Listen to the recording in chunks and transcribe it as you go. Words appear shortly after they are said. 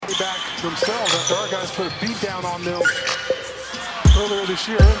way back themselves after our guys put a beat down on them earlier this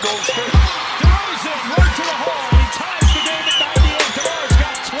year in Golden State. DeRozan right to the hole. He ties the game at 98. DeMar's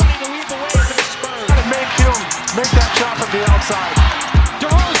got 20 to lead the way for the Spurs. Got to make him make that shot from the outside.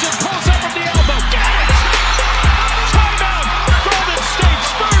 DeRozan pulls up from the elbow. Got it! Timeout! Golden State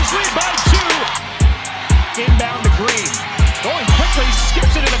Spurs lead by 2. Inbound to Green. Going quickly,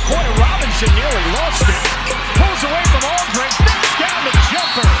 skips it in the corner. Robinson nearly lost it. Pulls away from Aldridge. Knocks down the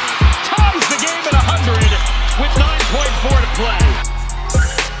jumper. Ties the game at 100 with 9.4 to play.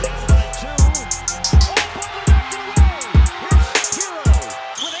 Down by 2. Here's Hero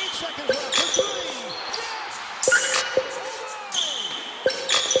with 8 seconds left for 3.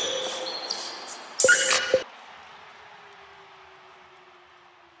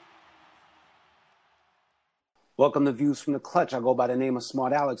 Welcome to Views from the Clutch. I go by the name of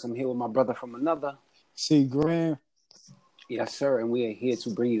Smart Alex. I'm here with my brother from another. C. Graham. Yes, sir. And we are here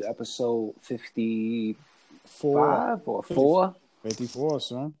to bring you episode 55 or 4? 54,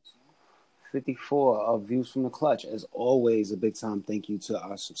 son. 54 of Views from the Clutch. As always, a big time thank you to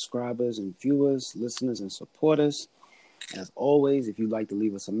our subscribers and viewers, listeners, and supporters. As always, if you'd like to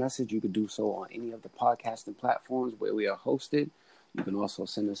leave us a message, you could do so on any of the podcasting platforms where we are hosted. You can also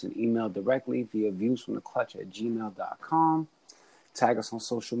send us an email directly via viewsfromtheclutch@gmail.com. Tag us on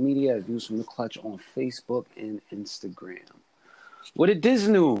social media at Views from the Clutch on Facebook and Instagram. What it is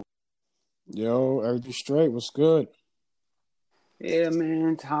new? Yo, everything straight. What's good? Yeah,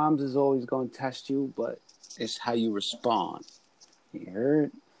 man. Times is always going to test you, but it's how you respond. You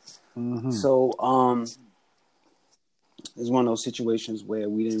heard? Mm-hmm. So, it's one of those situations where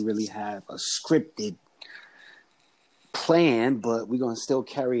we didn't really have a scripted plan, but we're going to still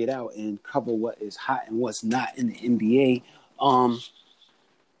carry it out and cover what is hot and what's not in the NBA.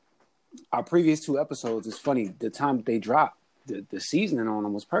 Our previous 2 episodes, it's funny, the time that they dropped, the seasoning on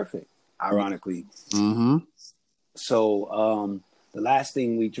them was perfect, ironically. Mm-hmm. So, the last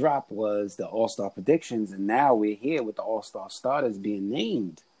thing we dropped was the All-Star predictions, and now we're here with the All-Star starters being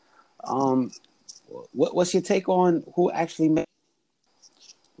named. What's your take on who actually made?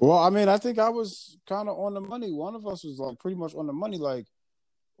 Well, I mean, I think I was kind of on the money. One of us was like pretty much on the money. Like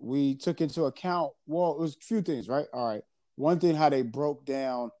we took into account, well, it was a few things, right? All right. One thing, how they broke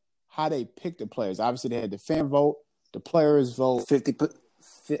down, how they picked the players. Obviously, they had the fan vote, the players vote.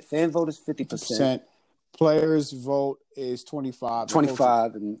 Fan vote is 50%. Players vote is 25.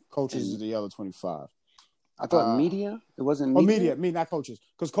 25. And coaches is the other 25. I thought media? It wasn't media? Not coaches.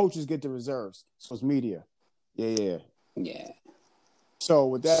 Because coaches get the reserves. So it's media. Yeah. So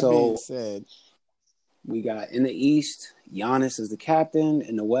with that being said, we got in the East, Giannis as the captain.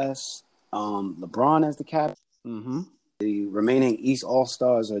 In the West, LeBron as the captain. mm-hmm. The remaining East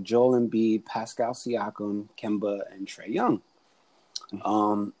All-Stars are Joel Embiid, Pascal Siakam, Kemba, and Trae Young.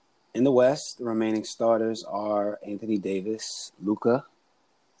 In the West, the remaining starters are Anthony Davis, Luka,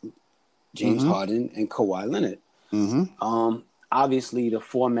 James Harden, and Kawhi Leonard. Mm-hmm. Obviously, the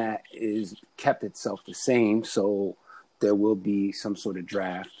format is kept itself the same, so there will be some sort of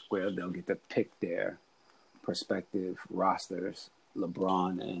draft where they'll get to pick their prospective rosters,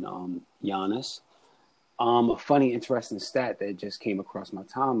 LeBron and Giannis. A funny, interesting stat that just came across my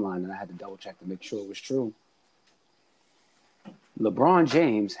timeline, and I had to double check to make sure it was true. LeBron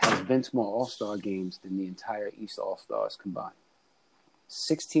James has been to more All-Star games than the entire East All-Stars combined.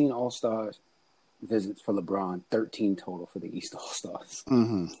 16 All-Stars visits for LeBron, 13 total for the East All-Stars.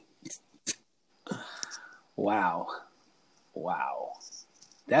 Mm-hmm. Wow.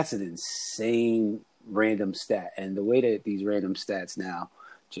 That's an insane random stat. And the way that these random stats now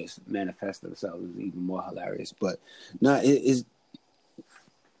just manifest themselves is even more hilarious. But no, it is.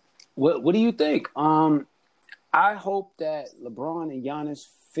 What do you think? I hope that LeBron and Giannis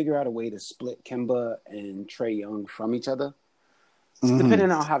figure out a way to split Kemba and Trae Young from each other. Mm-hmm.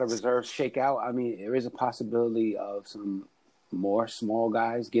 Depending on how the reserves shake out, I mean, there is a possibility of some more small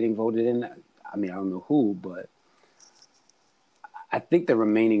guys getting voted in. I mean, I don't know who, but I think the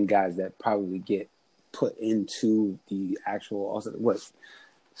remaining guys that probably get put into the actual All-Star. What?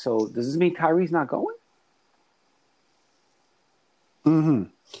 So does this mean Kyrie's not going?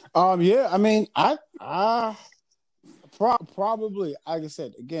 Mm-hmm. Yeah, I mean, I probably, like I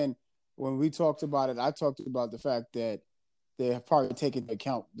said, again, when we talked about it, I talked about the fact that they have probably taken into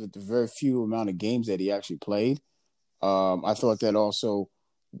account the very few amount of games that he actually played. I thought that also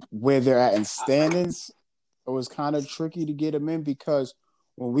where they're at in standings, it was kind of tricky to get them in because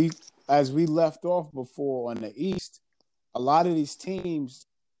as we left off before on the East, a lot of these teams,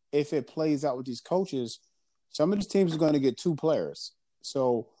 if it plays out with these coaches, some of these teams are going to get 2 players.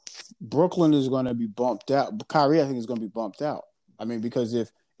 So Brooklyn is going to be bumped out. Kyrie, I think, is going to be bumped out. I mean, because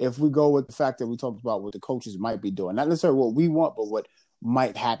if if we go with the fact that we talked about what the coaches might be doing, not necessarily what we want, but what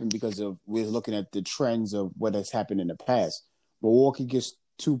might happen because of we're looking at the trends of what has happened in the past. Milwaukee gets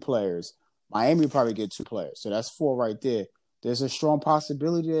 2 players. Miami probably get 2 players. So that's 4 right there. There's a strong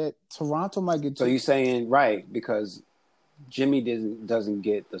possibility that Toronto might get 2. So you're saying, right, because Jimmy doesn't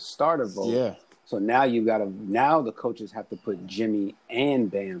get the starter vote. Yeah. So now now the coaches have to put Jimmy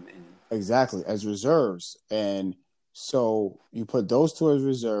and Bam in. Exactly, as reserves. And so you put those 2 as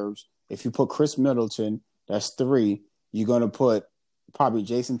reserves. If you put Chris Middleton, that's 3. You're going to put probably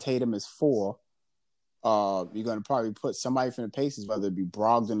Jason Tatum as 4. You're going to probably put somebody from the Pacers, whether it be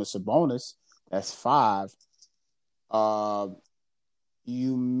Brogdon or Sabonis, that's 5.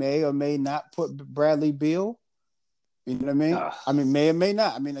 You may or may not put Bradley Beal. You know what I mean? I mean, may or may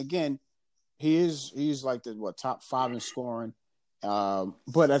not. I mean, again, he's like the top 5 in scoring.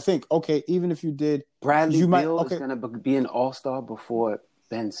 But I think, okay, even if you did, Bradley Beal is going to be an all-star before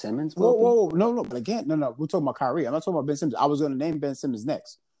Ben Simmons. Whoa, no. But again, no. We're talking about Kyrie. I'm not talking about Ben Simmons. I was going to name Ben Simmons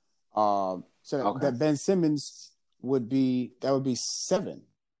next. That Ben Simmons would be 7.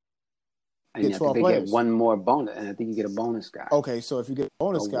 And I think they get one more bonus, and I think you get a bonus guy. Okay, so if you get a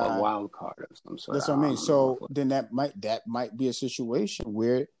bonus guy, a wild card of some sort. That's what I mean. So then that might be a situation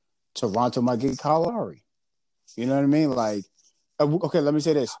where Toronto might get Kyle Lowry. You know what I mean? Like, okay, let me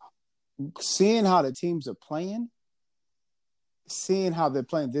say this: seeing how the teams are playing, seeing how they're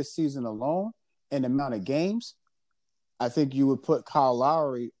playing this season alone, and the amount of games, I think you would put Kyle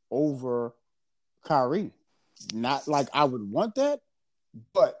Lowry over Kyrie. Not like I would want that,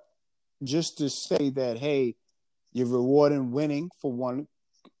 but just to say that, hey, you're rewarding winning for one.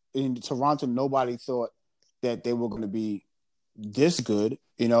 In Toronto, nobody thought that they were going to be this good,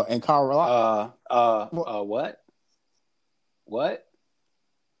 and Colorado. What?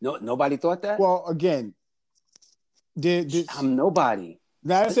 No, nobody thought that? Well, again, I'm nobody.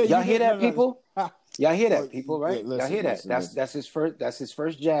 Now, y'all hear that, people? Y'all hear that, Oh, people, right? listen, y'all hear that? listen. That's his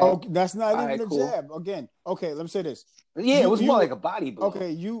first jab. Oh, that's not All even right, a cool. jab. Again, okay, let me say this. Yeah, it was more like a body blow.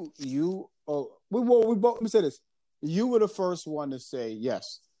 Okay, we both. Let me say this. You were the first one to say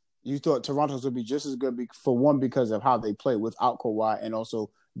yes. You thought Toronto's would be just as good for one because of how they play without Kawhi, and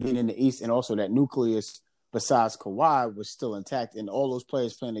also being in the East, and also that nucleus besides Kawhi was still intact, and all those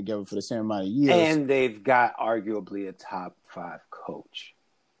players playing together for the same amount of years. And they've got arguably a top 5 coach.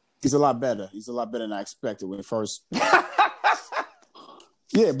 He's a lot better. He's a lot better than I expected when he first. Yeah,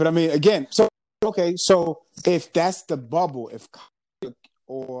 but I mean, again, so if that's the bubble, if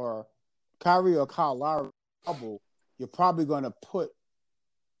Kyrie or Kyle Lowry bubble, you're probably going to put.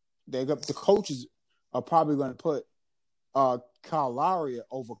 The coaches are probably going to put Kyle Lowry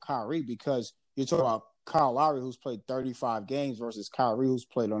over Kyrie because you're talking about Kyle Lowry who's played 35 games versus Kyrie who's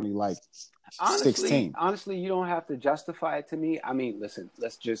played only like 16. Honestly, you don't have to justify it to me. I mean, listen,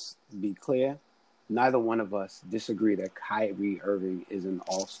 let's just be clear. Neither one of us disagree that Kyrie Irving is an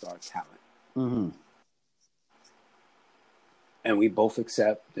all-star talent. Mm-hmm. And we both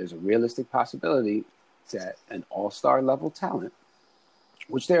accept there's a realistic possibility that an all-star level talent,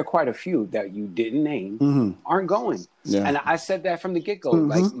 which there are quite a few that you didn't name, aren't going. Yeah. And I said that from the get-go.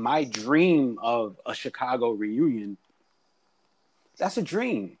 Like, my dream of a Chicago reunion, that's a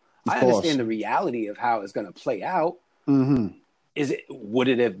dream. I understand the reality of how it's going to play out. Mm-hmm. Would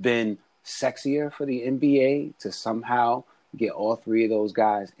it have been sexier for the NBA to somehow get all 3 of those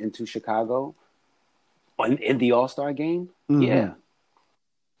guys into Chicago in the All-Star game? Mm-hmm. Yeah.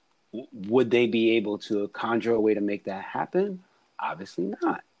 Would they be able to conjure a way to make that happen? Obviously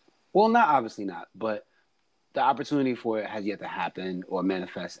not. Well, not obviously not, but the opportunity for it has yet to happen or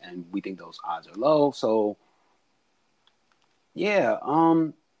manifest, and we think those odds are low. So, yeah.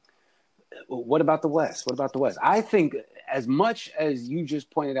 What about the West? I think as much as you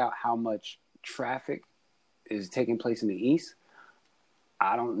just pointed out how much traffic is taking place in the East,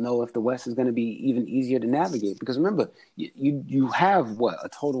 I don't know if the West is going to be even easier to navigate because remember, you have a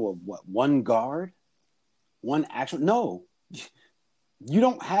total of one guard, one actual. No, you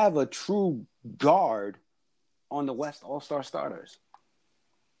don't have a true guard on the West All-Star starters.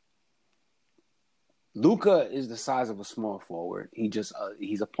 Luka is the size of a small forward.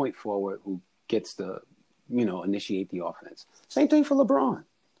 He's a point forward who gets to, initiate the offense. Same thing for LeBron.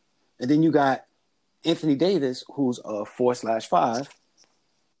 And then you got Anthony Davis, who's a 4/5.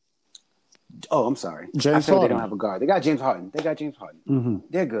 Oh, I'm sorry. I said they don't have a guard. They got James Harden. Mm-hmm.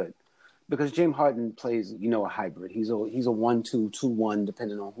 They're good because James Harden plays, a hybrid. He's a 1-2, 2-1,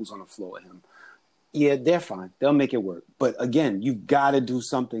 depending on who's on the floor with him. Yeah, they're fine. They'll make it work. But again, you've got to do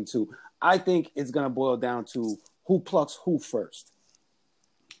something too. I think it's going to boil down to who plucks who first.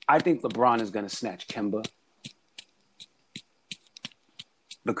 I think LeBron is going to snatch Kemba.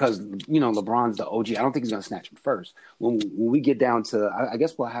 because LeBron's the OG. I don't think he's gonna snatch him first. When we get down to, I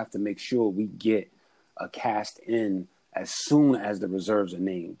guess we'll have to make sure we get a cast in as soon as the reserves are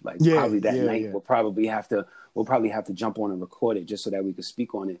named. Like probably that night, we'll probably have to jump on and record it just so that we can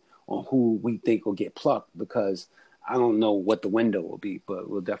speak on it, on who we think will get plucked, because I don't know what the window will be, but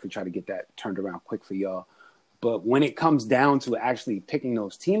we'll definitely try to get that turned around quick for y'all. But when it comes down to actually picking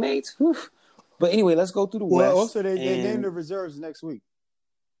those teammates, whew. But anyway, let's go through the West. Well, also they name the reserves next week.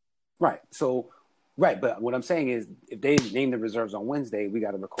 Right. So, but what I'm saying is, if they name the reserves on Wednesday, we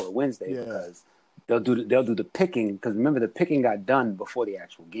got to record Wednesday because they'll do the picking. Because remember, the picking got done before the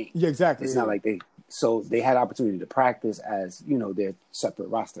actual game. Yeah, exactly. It's not like they had opportunity to practice as their separate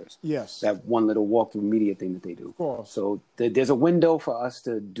rosters. Yes. That one little walkthrough media thing that they do. Of course. So there's a window for us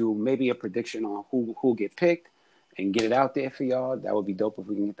to do maybe a prediction on who'll get picked and get it out there for y'all. That would be dope if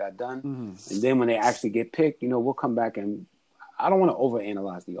we can get that done. Mm-hmm. And then when they actually get picked, we'll come back and. I don't want to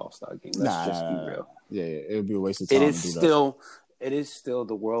overanalyze the All-Star game. Let's just be real. Yeah, it would be a waste of time. It is still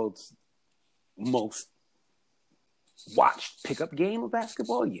the world's most watched pickup game of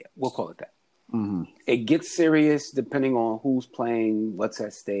basketball. Yeah, we'll call it that. Mm-hmm. It gets serious depending on who's playing, what's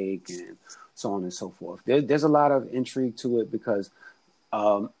at stake, and so on and so forth. There's a lot of intrigue to it because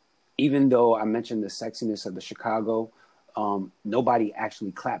even though I mentioned the sexiness of the Chicago, nobody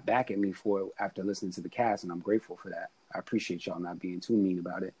actually clapped back at me for it after listening to the cast, and I'm grateful for that. I appreciate y'all not being too mean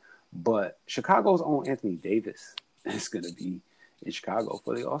about it. But Chicago's own Anthony Davis is going to be in Chicago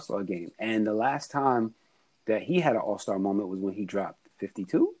for the All-Star game. And the last time that he had an All-Star moment was when he dropped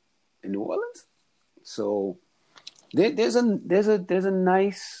 52 in New Orleans. So there's a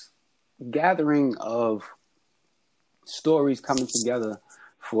nice gathering of stories coming together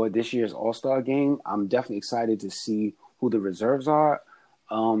for this year's All-Star game. I'm definitely excited to see who the reserves are.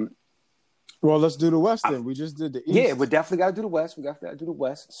 Well, let's do the West then. We just did the East. Yeah, we definitely got to do the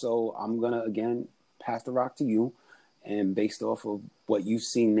West. So I'm going to, again, pass the rock to you. And based off of what you've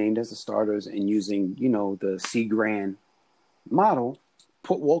seen named as the starters and using, the C Grand model,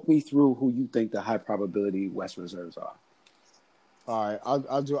 walk me through who you think the high probability West reserves are. All right.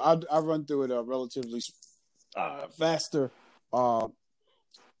 I'll run through it relatively faster.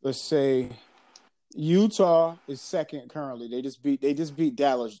 Let's say Utah is second currently. They just beat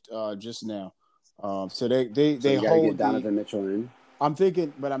Dallas just now. So they hold get Donovan Mitchell in. I'm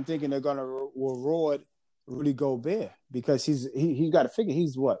thinking they're gonna reward Rudy Gobert because he got to figure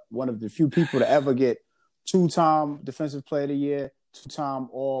he's one of the few people to ever get 2-time Defensive Player of the Year, 2-time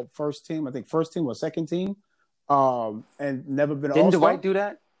All First Team. I think first team or second team, and never been. Didn't Dwight do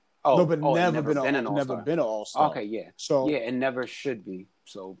that? Oh, no, but never been an All-Star. Never been an All-Star. Okay, yeah. So yeah, and never should be.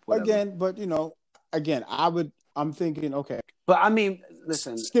 So whatever. Again, but I'm thinking, okay. But I mean,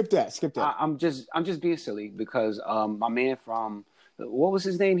 listen. Skip that. I'm just being silly because my man from what was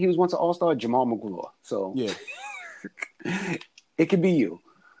his name? He was once an All-Star, Jamal McGraw. So yeah, it could be you.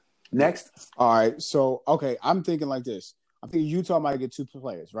 Next. All right. So okay, I'm thinking like this. I'm thinking Utah might get 2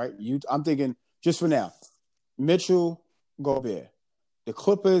 players, right? I'm thinking just for now, Mitchell, Gobert. The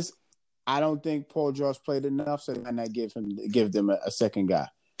Clippers, I don't think Paul George played enough, so they might not give them a second guy.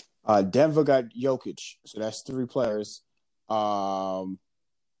 Denver got Jokic, so that's 3 players. I'm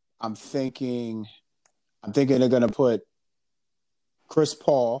thinking they're gonna put Chris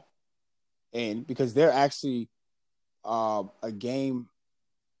Paul in because they're actually about a game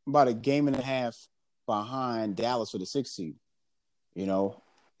and a half behind Dallas for the 6th seed.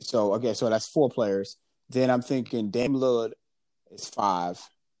 So that's 4 players. Then I'm thinking Dame Lillard is 5,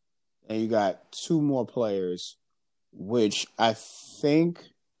 and you got 2 more players, which I think.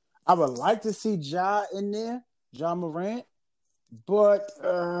 I would like to see Ja in there, Ja Morant, but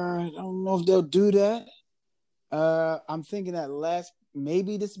I don't know if they'll do that. I'm thinking that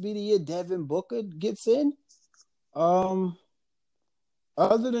maybe this be the year Devin Booker gets in. Other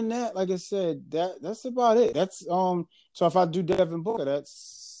than that, like I said, that's about it. That's so if I do Devin Booker,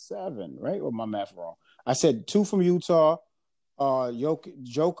 that's 7, right? Or my math wrong? I said 2 from Utah,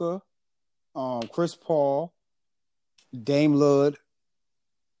 Joker, Chris Paul, Dame Lillard,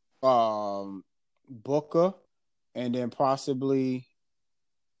 Booker, and then possibly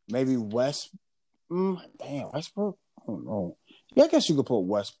maybe Westbrook. I don't know. Yeah, I guess you could put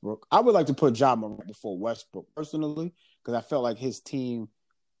Westbrook. I would like to put Ja Morant before Westbrook personally because I felt like his team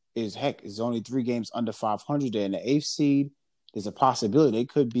is only 3 games under 500. They're in the 8th seed. There's a possibility they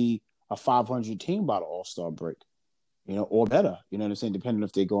could be a 500 team by the All-Star break, or better. You know what I'm saying? Depending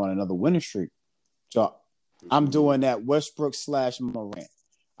if they go on another winning streak. So I'm doing that Westbrook / Morant.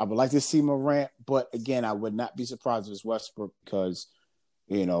 I would like to see Morant, but again, I would not be surprised if it's Westbrook because,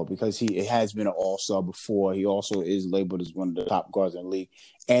 because he has been an all-star before. He also is labeled as one of the top guards in the league,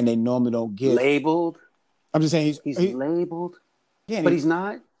 and they normally don't give labeled. I'm just saying He's labeled, again, but he's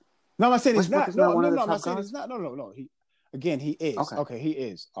not. No, I'm not saying he's Westbrook not. is not one of the I'm not top saying guards? he's not. No. He is. Okay. He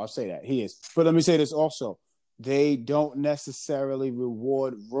is. I'll say that he is. But let me say this also: they don't necessarily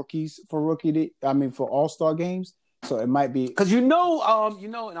reward rookies for for All-Star games. So it might be Because and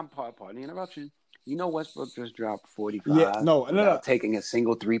I'm pardon the interruption. Westbrook just dropped 45 without taking a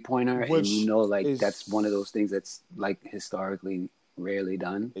single three-pointer, and that's one of those things that's historically rarely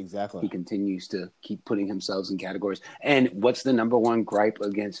done. Exactly. He continues to keep putting himself in categories. And what's the number one gripe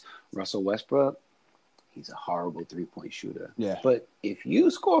against Russell Westbrook? He's a horrible three-point shooter. Yeah. But if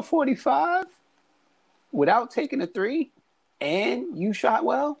you score 45 without taking a three and you shot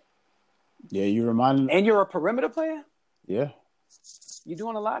well, yeah, and you're a perimeter player, yeah, you're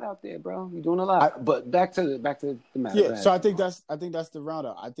doing a lot out there, bro. You're doing a lot. But back to the matter. Yeah, so I think that's the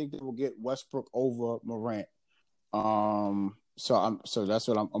roundup. I think they will get Westbrook over Morant. So that's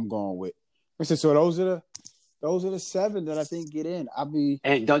what I'm going with. So those are the 7 that I think get in.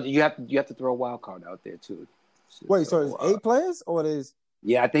 And don't you have to throw a wild card out there too. Wait, so it's 8 players or it is?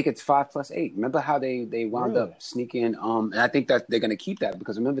 Yeah, I think it's 5 plus 8. Remember how they wound up sneaking? And I think that they're going to keep that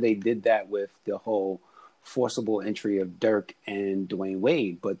because remember they did that with the whole forcible entry of Dirk and Dwayne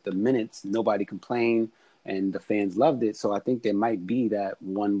Wade. But the minutes, nobody complained, and the fans loved it. So I think there might be that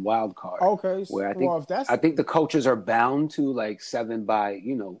one wild card. Okay, where I think the coaches are bound to 7 by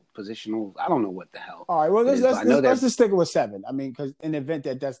positional. I don't know what the hell. All right, well let's just stick with 7. I mean, because in the event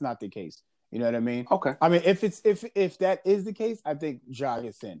that's not the case. You know what I mean? Okay. I mean, if that is the case, I think Ja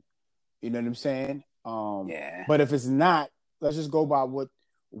gets in. You know what I'm saying? Yeah. But if it's not, let's just go by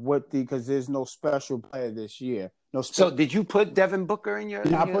because there's no special player this year. So did you put Devin Booker in your?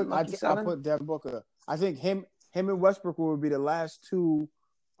 Yeah, I put Devin Booker. I think him and Westbrook would be the last 2.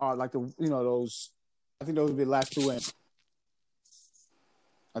 Those. I think those would be the last 2 in.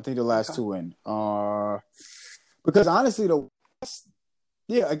 I think the last 2 in. Because honestly,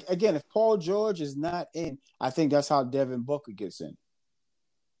 yeah, again, if Paul George is not in, I think that's how Devin Booker gets in.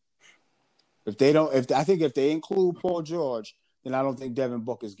 If they include Paul George, then I don't think Devin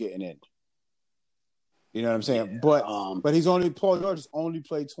Booker is getting in. You know what I'm saying? Yeah, but Paul George has only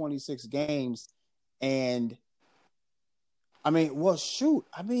played 26 games, and I mean, well, shoot,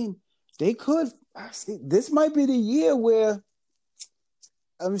 I mean, they could. This might be the year where.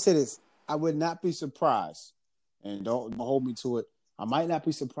 Let me say this: I would not be surprised, and don't hold me to it. I might not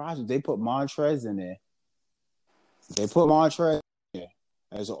be surprised if they put Montrez in there. If they put Montrez in there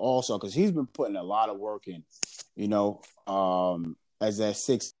as an all-star, because he's been putting a lot of work in, as that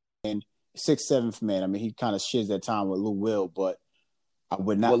 6th, 7th man. I mean, he kind of shares that time with Lou Will, but I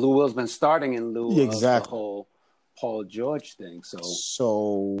would not. Well, Lou Will's been starting in lieu of the whole Paul George thing.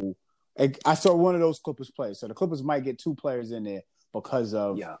 So I saw one of those Clippers play. So the Clippers might get 2 players in there because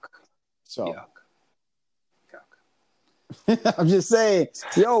of Yuck. So. Yuck. I'm just saying,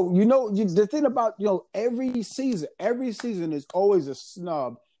 the thing about every season is always a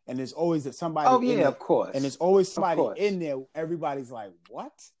snub, and there's always somebody. Oh yeah, of course. And there's always somebody in there. Everybody's like,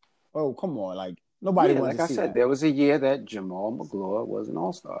 "What? Oh, come on!" Nobody. Yeah, like I said, there was a year that Jamal McGlory was an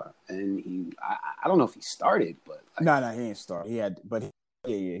all-star, and I don't know if he started, but no, he didn't start. He had, but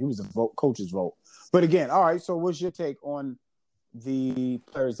he was a coach's vote. But again, all right. So, what's your take on the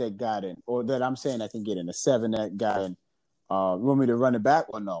players that got in, or that I'm saying that can get in, the 7 that got in? You want me to run it back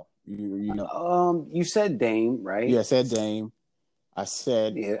or no? You said Dame, right? Yeah, I said Dame. I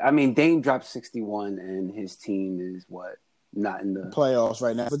said... Yeah, I mean, Dame dropped 61, and his team is, not in the... playoffs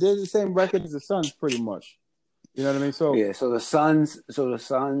right now. But they're the same record as the Suns, pretty much. You know what I mean? So yeah, so the Suns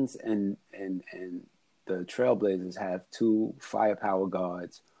and the Trailblazers have 2 firepower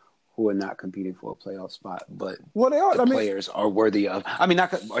guards who are not competing for a playoff spot, but they are. The players are worthy of... I mean,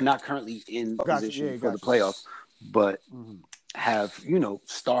 are not currently in position for the playoffs. But have,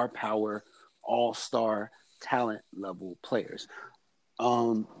 star power, all-star talent level players.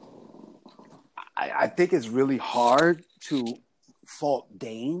 I think it's really hard to fault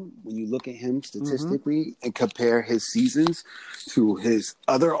Dame when you look at him statistically and compare his seasons to his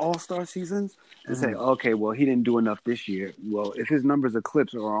other all-star seasons and say, okay, well, he didn't do enough this year. Well, if his numbers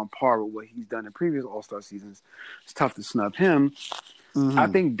eclipse or are on par with what he's done in previous all-star seasons, it's tough to snub him. I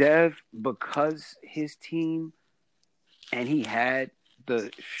think Dev, because his team... And he had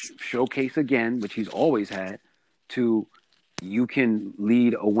the showcase again, which he's always had, you can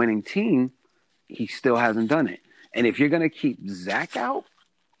lead a winning team. He still hasn't done it. And if you're going to keep Zach out,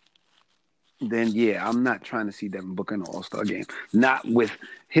 then yeah, I'm not trying to see Devin Booker in an All-Star game. Not with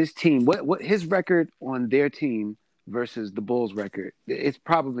his team. What his record on their team versus the Bulls record, it's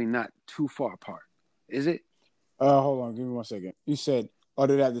probably not too far apart, is it? Hold on, give me 1 second. You said, oh,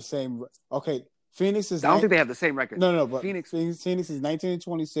 they have the same. Okay, Phoenix is. I don't think they have the same record. No, but Phoenix is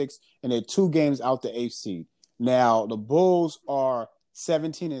 19-26, and they're 2 games out the eighth seed. Now the Bulls are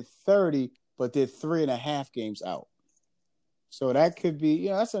 17-30, but they're 3.5 games out. So that could be,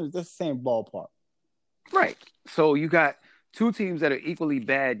 that's the same ballpark. Right. So you got 2 teams that are equally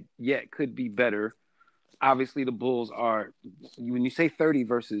bad yet could be better. Obviously, the Bulls are, when you say 30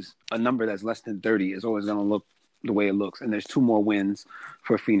 versus a number that's less than 30, it's always going to look the way it looks. And there's 2 more wins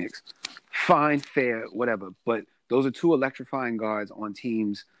for Phoenix. Fine, fair, whatever. But those are 2 electrifying guards on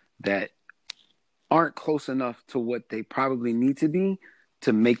teams that aren't close enough to what they probably need to be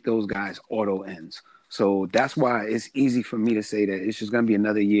to make those guys auto ends. So that's why it's easy for me to say that it's just going to be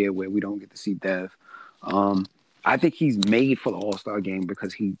another year where we don't get to see Dev. I think he's made for the All-Star game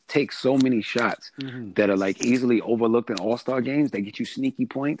because he takes so many shots that are like easily overlooked in All-Star games. They get you sneaky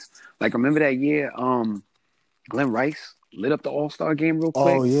points. Like, remember that year Glenn Rice lit up the All-Star game real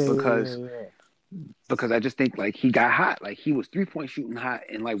quick? Oh, yeah. Because I just think like he got hot. Like, he was 3-point shooting hot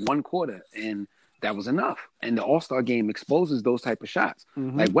in like 1 quarter, and that was enough. And the All-Star game exposes those type of shots.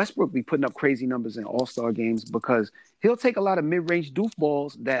 Like, Westbrook be putting up crazy numbers in All-Star games because he'll take a lot of mid-range doof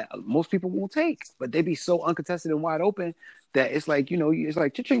balls that most people won't take, but they be so uncontested and wide open that it's like, it's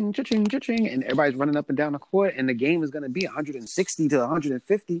like cha-ching, cha-ching, cha-ching, and everybody's running up and down the court, and the game is going to be 160 to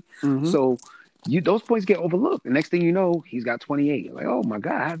 150. So those points get overlooked. The next thing you know, he's got 28. You're like, oh my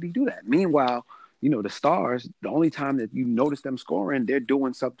God, how did he do that? Meanwhile, the stars, the only time that you notice them scoring, they're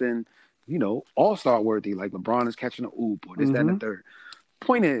doing something, all-star worthy, like LeBron is catching a oop or this, that, and the third.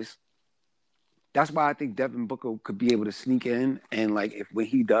 Point is, that's why I think Devin Booker could be able to sneak in, and like when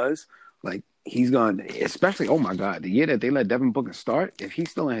he does, like he's gonna, especially, oh my God, the year that they let Devin Booker start, if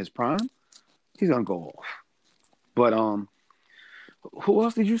he's still in his prime, he's gonna go off. But who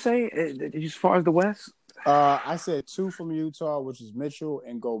else did you say as far as the West? I said 2 from Utah, which is Mitchell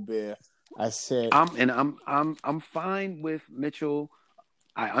and Gobert. I said I'm fine with Mitchell.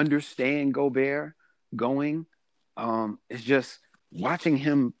 I understand Gobert going. It's just watching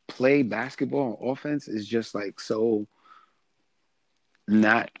him play basketball on offense is just like so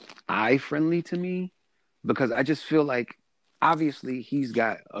not eye friendly to me, because I just feel like obviously he's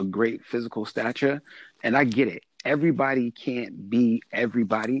got a great physical stature, and I get it. Everybody can't be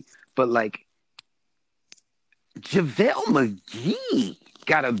everybody, but like JaVale McGee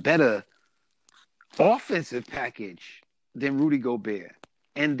got a better offensive package than Rudy Gobert,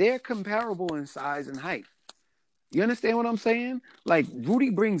 and they're comparable in size and height. You understand what I'm saying? Like, Rudy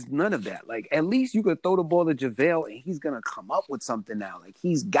brings none of that. Like, at least you could throw the ball to JaVale and he's going to come up with something now. Like,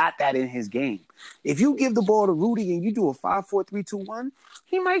 he's got that in his game. If you give the ball to Rudy and you do a 5-4-3-2-1,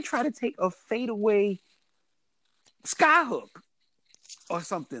 he might try to take a fadeaway skyhook or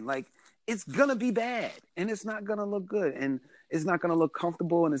something. Like, it's going to be bad, and it's not going to look good, and it's not going to look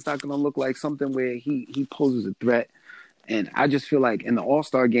comfortable, and it's not going to look like something where he poses a threat. And I just feel like in the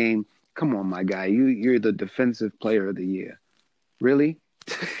All-Star game, come on, my guy, you're the defensive player of the year. Really?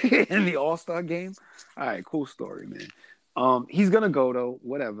 In the All-Star game? All right, cool story, man. He's going to go, though,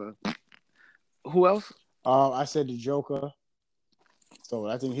 whatever. Who else? I said the Joker. So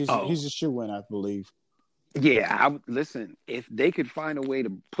I think he's a shoe-in, I believe. Yeah, listen, if they could find a way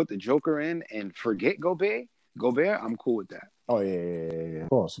to put the Joker in and forget Gobert, I'm cool with that. Oh yeah. Of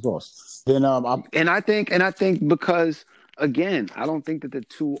course. Then and I think because again, I don't think that the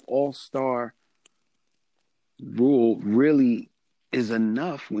 2 All-Star rule really is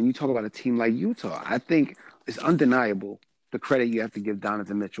enough when you talk about a team like Utah. I think it's undeniable the credit you have to give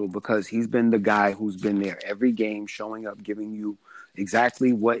Donovan Mitchell, because he's been the guy who's been there every game, showing up, giving you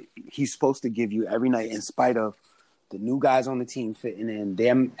exactly what he's supposed to give you every night, in spite of the new guys on the team fitting in,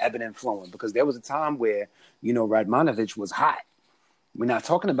 them ebbing and flowing. Because there was a time where, Radmanovich was hot. We're not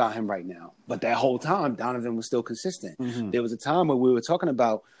talking about him right now. But that whole time, Donovan was still consistent. There was a time where we were talking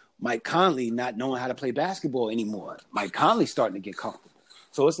about Mike Conley not knowing how to play basketball anymore. Mike Conley starting to get comfortable.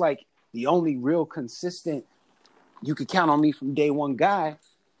 So it's like the only real consistent, you could count on me from day one guy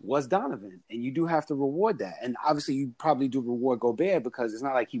was Donovan. And you do have to reward that. And obviously you probably do reward Gobert, because it's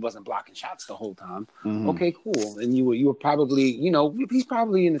not like he wasn't blocking shots the whole time. Okay, cool. And you were probably, he's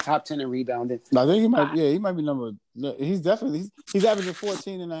probably in the top 10 in rebounding. I think he might be number. He's he's averaging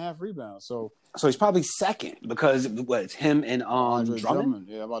 14.5 rebounds. So he's probably second, because it's him and Drummond.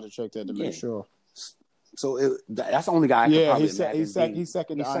 Yeah, I'm about to check that to make sure. So that's the only guy I could probably imagine. He's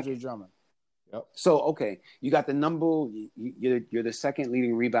second to Andre Drummond. Yep. So, okay, you got the number. You're the second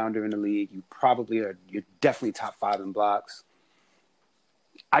leading rebounder in the league. You're definitely top 5 in blocks.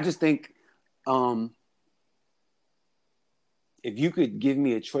 I just think if you could give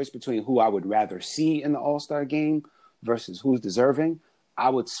me a choice between who I would rather see in the All-Star game versus who's deserving, I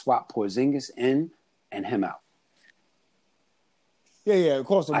would swap Porzingis in and him out. Yeah, of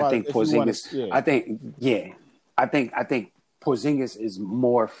course. I think Porzingis. I think Porzingis is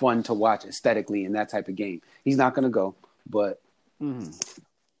more fun to watch aesthetically in that type of game. He's not going to go, but no,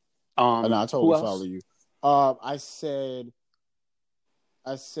 I totally follow you. I said,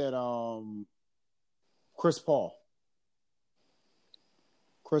 Chris Paul.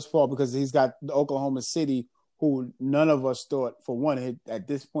 Chris Paul, because he's got the Oklahoma City, who none of us thought, for one, at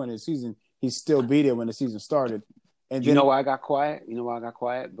this point in the season, he'd still be there when the season started. And you know why I got quiet?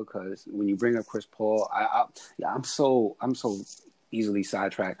 Because when you bring up Chris Paul, I'm so easily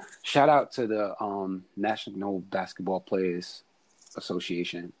sidetracked. Shout out to the National Basketball Players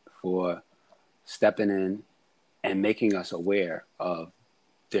Association for stepping in and making us aware of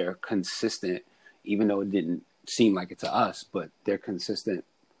their consistent, even though it didn't seem like it to us, but their consistent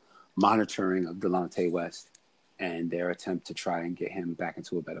monitoring of Delonte West and their attempt to try and get him back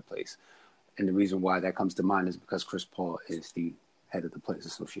into a better place. And the reason why that comes to mind is because Chris Paul is the head of the Players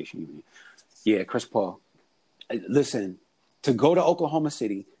Association Union. Yeah, Chris Paul. Listen, to go to Oklahoma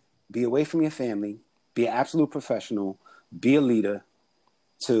City, be away from your family, be an absolute professional, be a leader,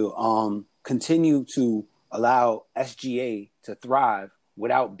 to continue to allow SGA to thrive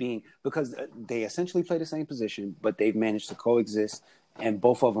without being, because they essentially play the same position, but they've managed to coexist, and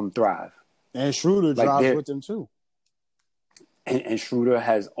both of them thrive. And Schroeder drives with them too. And Schroeder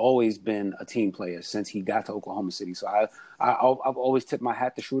has always been a team player since he got to Oklahoma City. So I've always tipped my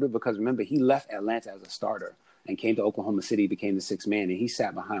hat to Schroeder, because remember, he left Atlanta as a starter and came to Oklahoma City, became the sixth man, and he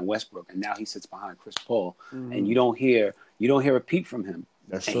sat behind Westbrook, and now he sits behind Chris Paul. Mm-hmm. And you don't hear a peep from him.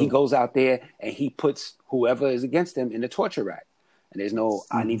 That's and true. He goes out there and he puts whoever is against him in the torture rack. And there's no,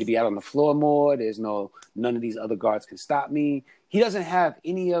 I need to be out on the floor more. There's none of these other guards can stop me. He doesn't have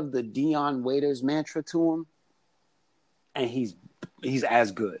any of the Dion Waiters mantra to him. And he's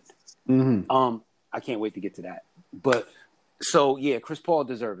as good. Mm-hmm. I can't wait to get to that. But so yeah, Chris Paul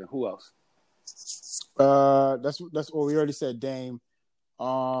deserving. Who else? That's what we already said. Dame.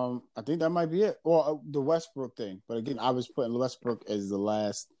 I think that might be it. Well, the Westbrook thing. But again, I was putting Westbrook as the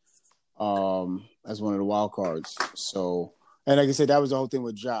last, as one of the wild cards. So, and like I said, that was the whole thing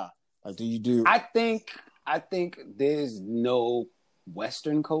with Ja. Like, do you do? I think there's no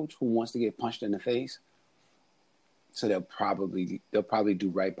Western coach who wants to get punched in the face. So they'll probably do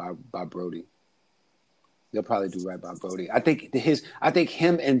right by Brody. They'll probably do right by Brody. I think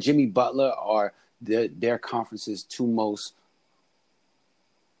him and Jimmy Butler are their conference's two most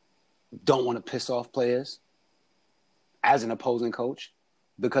don't want to piss off players as an opposing coach,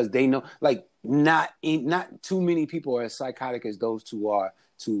 because they know, like, not too many people are as psychotic as those two are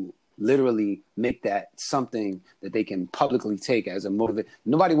to literally make that something that they can publicly take as a motivate.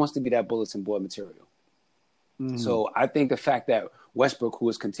 Nobody wants to be that bulletin board material. Mm-hmm. So I think the fact that Westbrook, who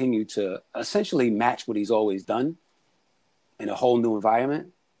has continued to essentially match what he's always done in a whole new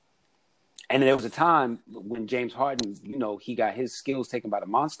environment, and there was a time when James Harden, he got his skills taken by the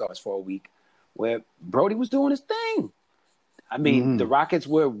Monstars for a week, where Brody was doing his thing. I mean, the Rockets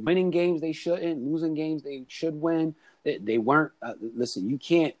were winning games they shouldn't, losing games they should win. They weren't. Listen, you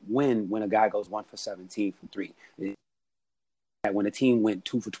can't win when a guy goes 1 for 17 from three. When a team went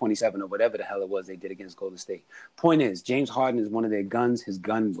 2 for 27 or whatever the hell it was they did against Golden State. Point is, James Harden is one of their guns. His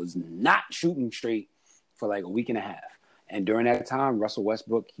gun was not shooting straight for like a week and a half. And during that time, Russell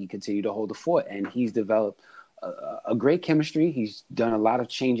Westbrook, he continued to hold the fort, and he's developed a great chemistry. He's done a lot of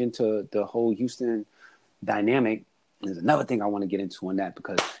change into the whole Houston dynamic. There's another thing I want to get into on that,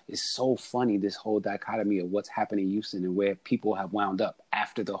 because it's so funny, this whole dichotomy of what's happening in Houston and where people have wound up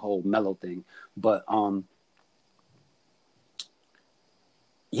after the whole Melo thing. But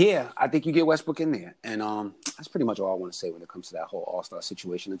yeah, I think you get Westbrook in there. And that's pretty much all I want to say when it comes to that whole All-Star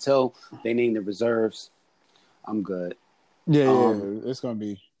situation. Until they name the reserves, I'm good. Yeah, it's gonna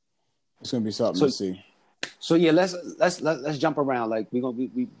be something to see. So yeah, let's jump around. Like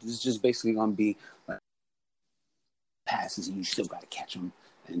we this is just basically gonna be like passes, and you still gotta catch them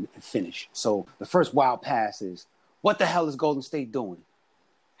and finish. So the first wild pass is, what the hell is Golden State doing?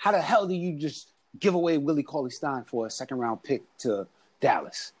 How the hell do you just give away Willie Cauley-Stein for a second round pick to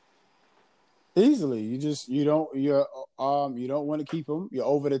Dallas? Easily, you don't want to keep him. You're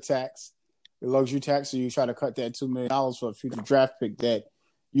over the tax, the luxury tax, so you try to cut that $2 million for a future draft pick that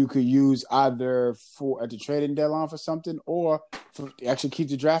you could use either for at the trading deadline for something, or for actually keep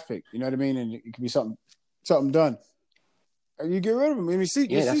the draft pick. You know what I mean? And it could be something done. And you get rid of him. I mean,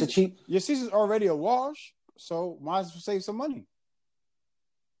 that's a cheap. Your season's already a wash, so might as well save some money.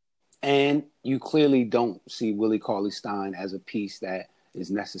 And you clearly don't see Willie Cauley-Stein as a piece that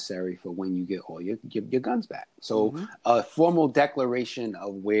is necessary for when you get all your guns back. So a formal declaration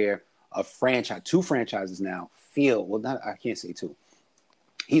of where two franchises now feel, well, I can't say two.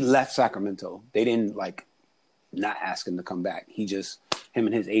 He left Sacramento. They didn't not ask him to come back. Him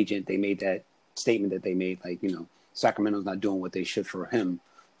and his agent, they made that statement that they made, Sacramento's not doing what they should for him.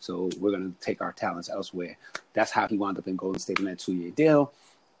 So we're going to take our talents elsewhere. That's how he wound up in Golden State in that 2-year deal.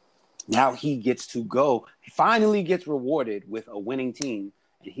 Now he gets to go. He finally gets rewarded with a winning team,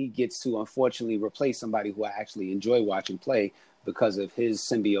 and he gets to, unfortunately, replace somebody who I actually enjoy watching play because of his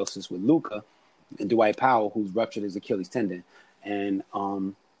symbiosis with Luka and Dwight Powell, who's ruptured his Achilles tendon. And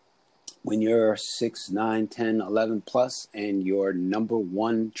when you're 6, 9, 10, 11 plus, and your number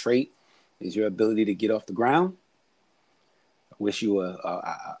one trait is your ability to get off the ground, I wish you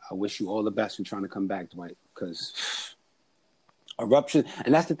all the best in trying to come back, Dwight, because a rupture,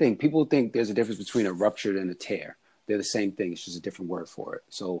 and that's the thing. People think there's a difference between a rupture and a tear. They're the same thing. It's just a different word for it.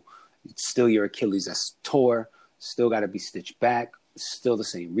 So it's still your Achilles that's tore, still got to be stitched back, still the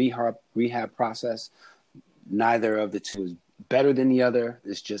same rehab process. Neither of the two is better than the other.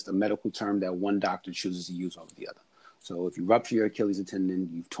 It's just a medical term that one doctor chooses to use over the other. So if you rupture your Achilles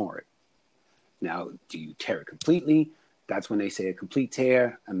tendon, you've torn it. Now, do you tear it completely? That's when they say a complete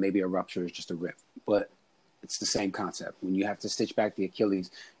tear, and maybe a rupture is just a rip. But it's the same concept. When you have to stitch back the Achilles,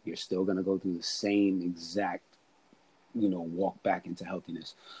 you're still going to go through the same exact, walk back into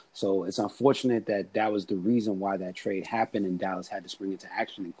healthiness. So it's unfortunate that was the reason why that trade happened, and Dallas had to spring into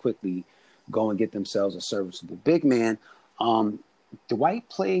action and quickly go and get themselves a serviceable big man. Dwight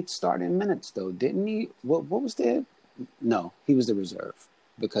played starting minutes, though, didn't he? What was there? No, he was the reserve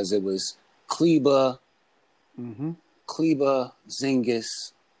because it was Kleber,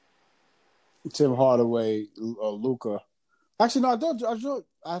 Zingis, Tim Hardaway, Luka. Actually, no,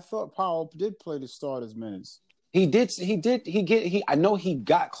 I thought Powell did play the starters minutes. He did. I know he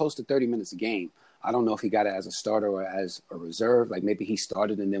got close to 30 minutes a game. I don't know if he got it as a starter or as a reserve. Like maybe he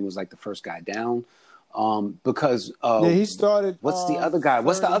started and then was like the first guy down. Because he started. What's the other guy?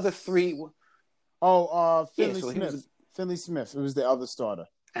 What's the other three? Finley Smith. Finley Smith. It was the other starter.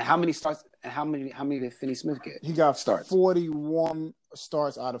 And how many starts? And how many did Finney Smith get? He got starts. 41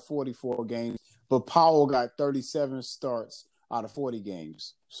 starts out of 44 games, but Powell got 37 starts out of 40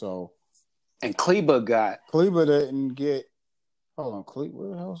 games. So, and Kleber didn't get. Hold on, Kleber. Where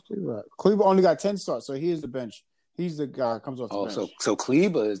the hell is Kleber at? Kleber only got 10 starts, so he's the bench. He's the guy that comes off the bench. So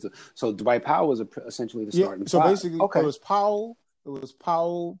Kleber is so Dwight Powell was essentially the starting. So five. Basically, it was Powell,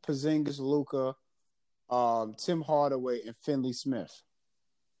 Porzingis, Luka, Tim Hardaway, and Finley Smith.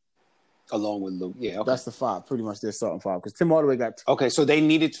 Along with Luke, yeah, okay. That's the five, pretty much their starting five. Because Tim Hardaway got okay, so they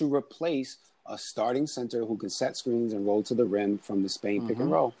needed to replace a starting center who can set screens and roll to the rim from the Spain pick and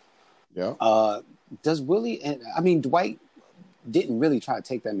roll. Yeah. Does Willie? Dwight didn't really try to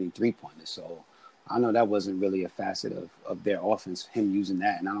take that many 3-pointers, so I know that wasn't really a facet of their offense. Him using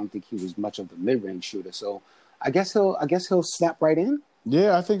that, and I don't think he was much of a mid-range shooter. So I guess he'll snap right in.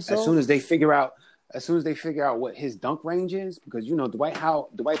 Yeah, I think so. As soon as they figure out what his dunk range is, because Dwight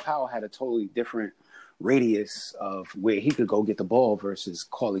Powell had a totally different radius of where he could go get the ball versus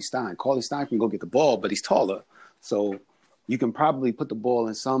Cauley-Stein. Cauley-Stein can go get the ball, but he's taller, so you can probably put the ball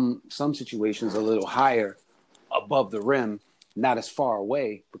in some situations a little higher above the rim, not as far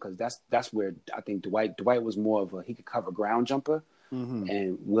away, because that's where I think Dwight was more of he could cover ground jumper,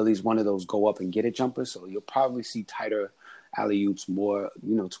 and Willie's one of those go up and get it jumpers. So you'll probably see tighter alley-oops more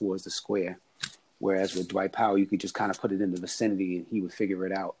towards the square. Whereas with Dwight Powell, you could just kind of put it in the vicinity and he would figure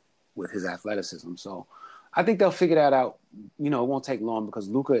it out with his athleticism. So I think they'll figure that out. It won't take long because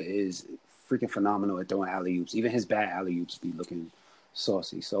Luka is freaking phenomenal at throwing alley-oops. Even his bad alley-oops be looking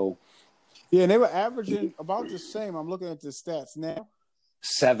saucy. So yeah, and they were averaging about the same. I'm looking at the stats now.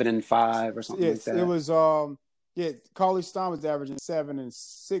 7 and 5 or something like that. It was Cauley-Stein was averaging 7 and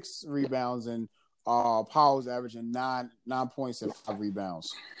 6 rebounds, and Powell was averaging 9 points and 5 rebounds.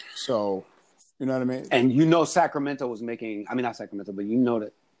 So you know what I mean? And Sacramento was making, not Sacramento, but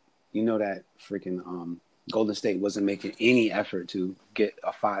that freaking Golden State wasn't making any effort to get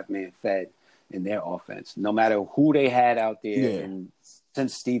a 5-man fed in their offense. No matter who they had out there, and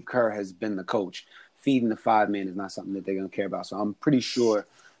since Steve Kerr has been the coach, feeding the 5-man is not something that they're going to care about. So I'm pretty sure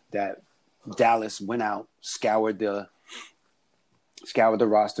that Dallas went out, scoured the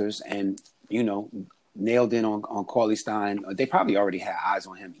rosters, and nailed in on Cauley-Stein. They probably already had eyes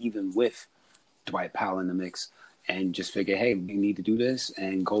on him, even with Dwight Powell in the mix, and just figure, hey, we need to do this.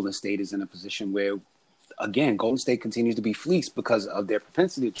 And Golden State is in a position where, again, Golden State continues to be fleeced because of their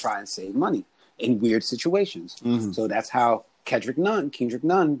propensity to try and save money in weird situations. So that's how Kendrick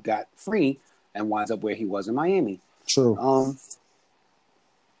Nunn got free and winds up where he was in Miami. True.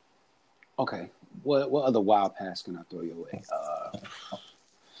 Okay. What other wild pass can I throw your way?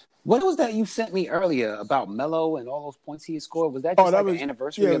 What was that you sent me earlier about Melo and all those points he had scored? Was that just an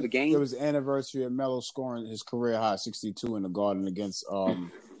anniversary of the game? It was the anniversary of Melo scoring his career high 62 in the Garden against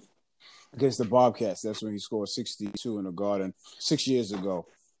the Bobcats. That's when he scored 62 in the Garden 6 years ago.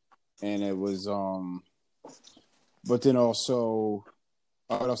 And it was but then also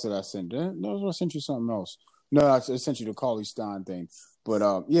what else did I send? No, I sent you something else. No, I sent you the Cauley Stein thing.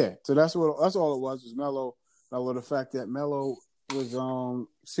 But yeah, so that's all it was Melo. The fact that Melo was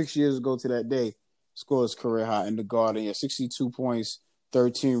 6 years ago to that day scored his career high in the Garden. He had 62 points,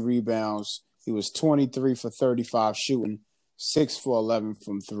 13 rebounds. He was 23 for 35 shooting, 6 for 11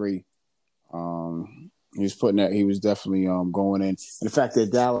 from three. He was putting that. He was definitely going in. And the fact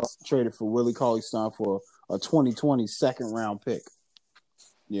that Dallas traded for Willie Cauley-Stein for a 2020 second round pick,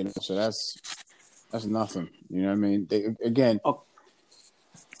 so that's nothing. You know what I mean? All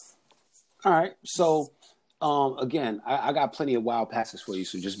right. So, again, I got plenty of wild passes for you,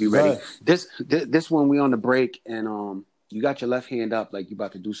 so just be ready. Right. This one we on the break, and you got your left hand up like you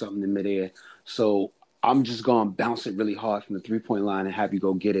about to do something in midair. So I'm just gonna bounce it really hard from the 3-point line and have you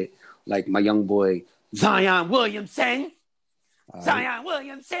go get it, like my young boy Zion Williamson. Zion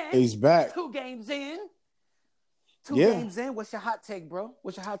Williamson. He's back. 2 games in. Two games in. What's your hot take, bro?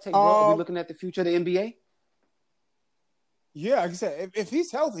 Are we looking at the future of the NBA? Yeah, like I said, if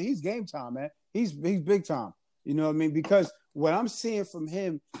he's healthy, he's game time, man. He's big time. You know what I mean? Because what I'm seeing from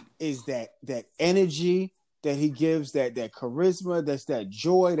him is that energy that he gives, that charisma, that's that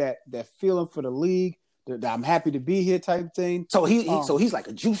joy, that feeling for the league, that I'm happy to be here type thing. So he's like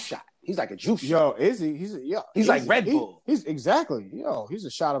a juice shot. He's like a juice shot. Yo, is he? He's like Red Bull. He's exactly. He's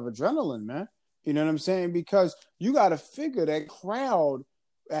a shot of adrenaline, man. You know what I'm saying? Because you got to figure that crowd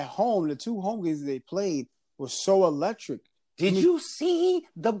at home, the 2 home games they played was so electric. Did you see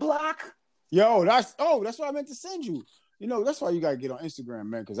the block? Yo, that's what I meant to send you. That's why you gotta get on Instagram,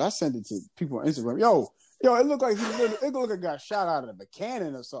 man, because I sent it to people on Instagram. Yo, it looked like it looked like he got shot out of the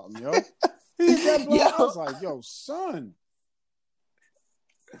cannon or something, yo. He hit that block. I was like, yo, son.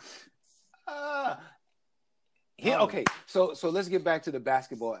 Okay, so let's get back to the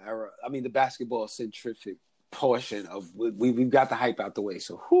basketball era. I mean, the basketball centrific portion of we've got the hype out the way.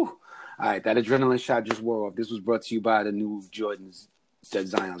 So, all right, that adrenaline shot just wore off. This was brought to you by the new Jordans that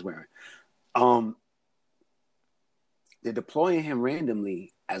Zion's wearing. They're deploying him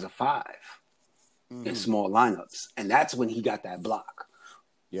randomly as a 5 in small lineups, and that's when he got that block.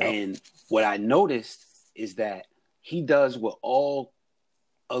 Yep. And what I noticed is that he does what all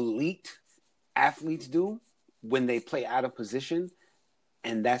elite athletes do when they play out of position,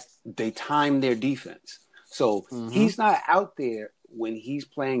 and that's they time their defense. So he's not out there when he's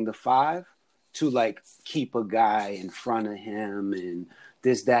playing the 5 to like keep a guy in front of him and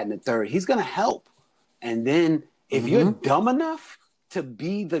this, that, and the third. He's going to help. And then if you're dumb enough to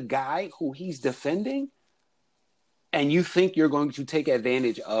be the guy who he's defending and you think you're going to take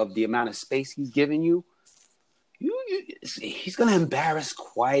advantage of the amount of space he's giving you, he's going to embarrass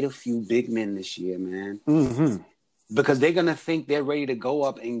quite a few big men this year, man. Because they're going to think they're ready to go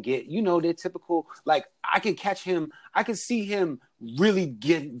up and get, their typical, like, I can see him really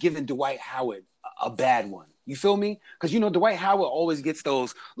giving Dwight Howard a bad one. You feel me? Because, Dwight Howard always gets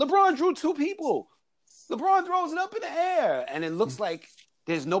those, LeBron drew 2 people. LeBron throws it up in the air, and it looks like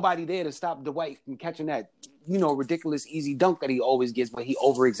there's nobody there to stop Dwight from catching that, ridiculous easy dunk that he always gets, but he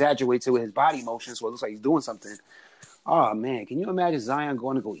over-exaggerates it with his body motion, so it looks like he's doing something. Oh, man, can you imagine Zion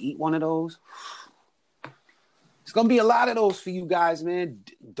going to go eat one of those? It's going to be a lot of those for you guys, man.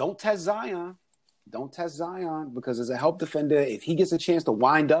 Don't test Zion. Don't test Zion, because as a help defender, if he gets a chance to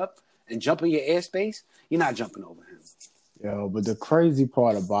wind up and jump in your airspace, you're not jumping over him. Yo, but the crazy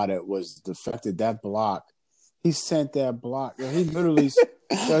part about it was the fact that block, he sent that block. Yo, he literally,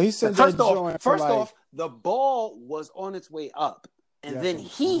 he sent first off, the ball was on its way up, and then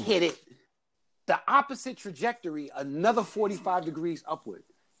he hit it the opposite trajectory, another 45 degrees upward.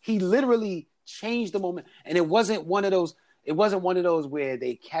 He literally changed the moment, and it wasn't one of those. It wasn't one of those where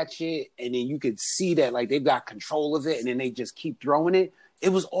they catch it and then you could see that like they've got control of it, and then they just keep throwing it. It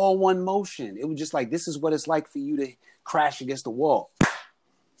was all one motion. It was just like, this is what it's like for you to crash against the wall.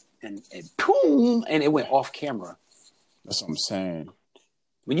 And boom, and it went off camera. That's what I'm saying.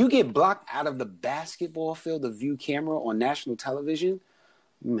 When you get blocked out of the basketball field of view camera on national television,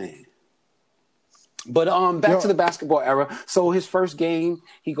 man. But back to the basketball era. So his first game,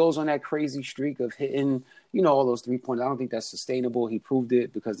 he goes on that crazy streak of hitting, all those 3 points. I don't think that's sustainable. He proved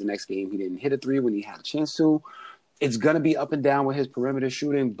it because the next game he didn't hit a 3 when he had a chance to. it's going to be up and down with his perimeter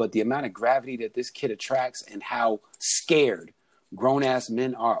shooting, but the amount of gravity that this kid attracts and how scared grown-ass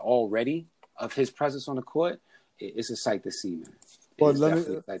men are already of his presence on the court, it's a sight to see, man. Well,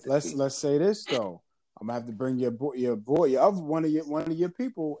 let's say this though. I'm gonna have to bring your one of your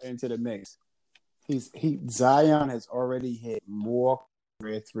people into the mix. Zion has already hit more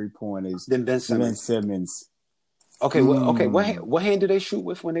career 3-pointers than Ben Simmons. Okay, what hand do they shoot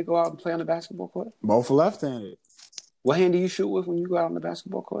with when they go out and play on the basketball court? Both left-handed. What hand do you shoot with when you go out on the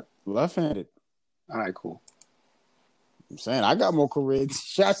basketball court? Left-handed. All right, cool. I'm saying I got more career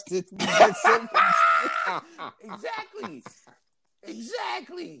shots than Ben Simmons.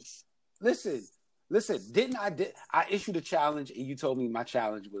 Exactly. Listen. I issued a challenge and you told me my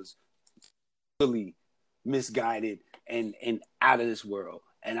challenge was really misguided and out of this world.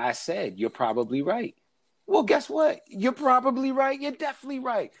 And I said, you're probably right. Well, guess what? You're probably right. You're definitely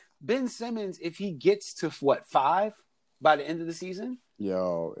right. Ben Simmons, if he gets to 5 by the end of the season,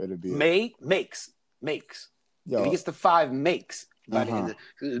 it'll be makes. Yo. If he gets to 5, makes by the end.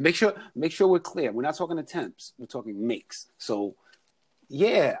 Make sure we're clear. We're not talking attempts. We're talking makes. So,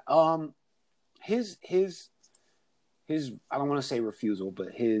 yeah. His I don't want to say refusal,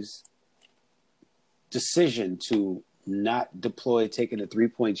 but his decision to not deploy taking a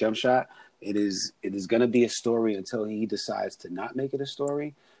 3-point jump shot. It is going to be a story until he decides to not make it a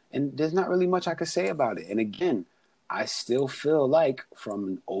story. And there's not really much I could say about it. And again, I still feel like from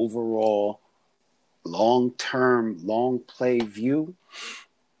an overall long-term, long-play view,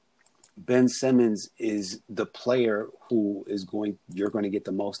 Ben Simmons is the player who you're going to get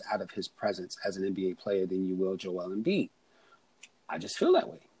the most out of his presence as an NBA player than you will Joel Embiid. I just feel that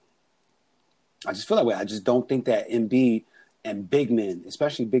way. I just don't think that Embiid and big men,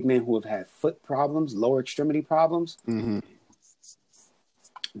 especially big men who have had foot problems, lower extremity problems,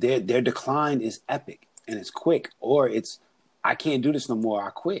 their decline is epic and it's quick, or it's I can't do this no more, I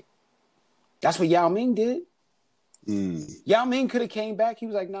quit. That's what Yao Ming did. Yao Ming could have came back. He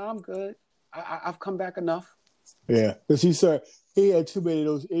was like, "Nah, I'm good. I've come back enough." Yeah, because he had too many of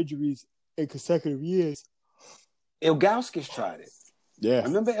those injuries in consecutive years. Ilgauskas tried it. Yeah,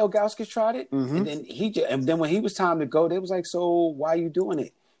 remember Ilgauskas tried it, and then when he was time to go, they was like, "So why are you doing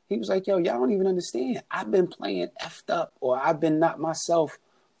it?" He was like, "Yo, y'all don't even understand. I've been playing effed up, or I've been not myself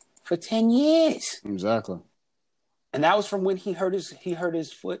for 10 years." Exactly. And that was from when he hurt his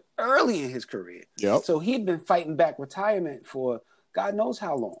foot early in his career. Yep. So he had been fighting back retirement for God knows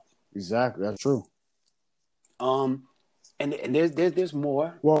how long. Exactly. That's true. And there's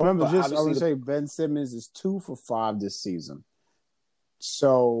more. Well, remember, I would say Ben Simmons is 2 for 5 this season.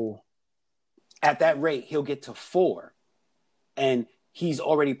 So at that rate, he'll get to 4. And he's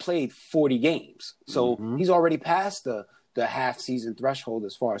already played 40 games. So he's already past the half season threshold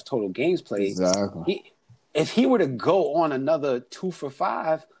as far as total games played. Exactly. If he were to go on another 2 for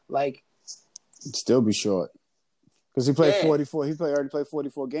 5, like it'd still be short because he played 44. He already played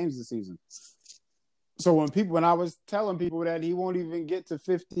 44 games this season. So when I was telling people that he won't even get to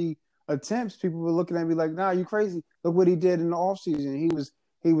 50 attempts, people were looking at me like, "Nah, you crazy? Look what he did in the offseason.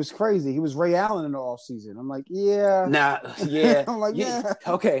 He was crazy. He was Ray Allen in the offseason." I'm like, "Yeah, nah, yeah." I'm like, "Yeah,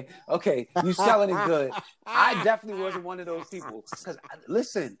 okay, you selling it good." I definitely wasn't one of those people. Because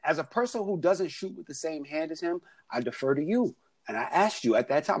listen, as a person who doesn't shoot with the same hand as him, I defer to you. And I asked you at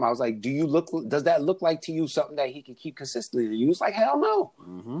that time, I was like, does that look like to you something that he can keep consistently? And you was like, hell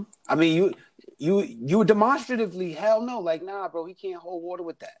no. I mean, you were demonstratively, hell no. Like, nah, bro, he can't hold water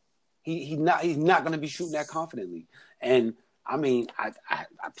with that. He's not going to be shooting that confidently. And I mean, I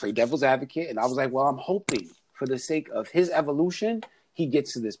play devil's advocate, and I was like, well, I'm hoping for the sake of his evolution, he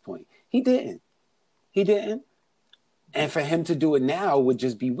gets to this point. He didn't. And for him to do it now would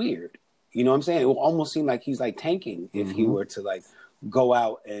just be weird. You know what I'm saying? It will almost seem like he's like tanking if he were to like go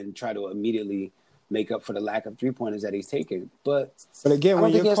out and try to immediately make up for the lack of 3-pointers that he's taking. But again,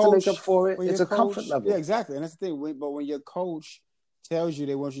 when your coach, to make up for it, it's a comfort level. Yeah, exactly. And that's the thing. But when your coach tells you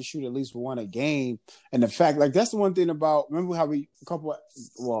they want you to shoot at least 1 a game, and the fact, like, that's the one thing about, remember how a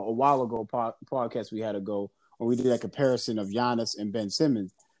while ago podcast we had ago when we did that comparison of Giannis and Ben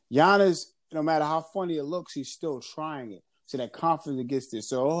Simmons. Giannis, no matter how funny it looks, he's still trying it. So that confidence gets there.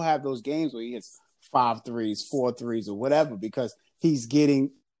 So he'll have those games where he hits 5 threes, 4 threes, or whatever, because he's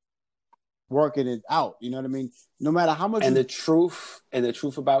working it out. You know what I mean? No matter how much. And the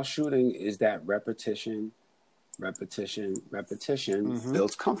truth about shooting is that repetition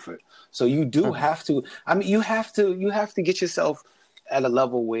builds comfort. So you do have to. I mean, you have to get yourself at a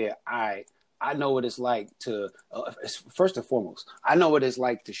level where I know what it's like to. First and foremost, I know what it's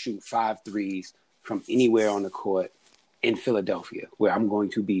like to shoot 5 threes from anywhere on the court in Philadelphia, where I'm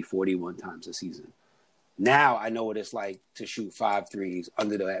going to be 41 times a season. Now I know what it's like to shoot 5 threes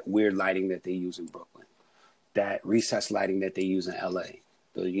under that weird lighting that they use in Brooklyn, that recess lighting that they use in LA,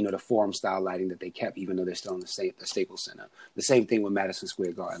 the forum style lighting that they kept, even though they're still in the Staples Center. The same thing with Madison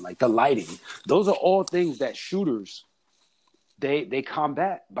Square Garden, like the lighting. Those are all things that shooters they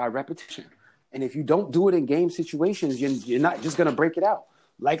combat by repetition. And if you don't do it in game situations, you're not just gonna break it out.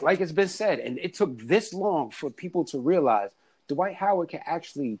 Like it's been said, and it took this long for people to realize Dwight Howard can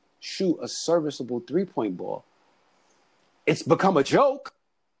actually shoot a serviceable 3-point ball. It's become a joke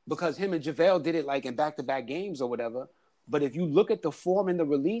because him and JaVale did it like in back-to-back games or whatever. But if you look at the form and the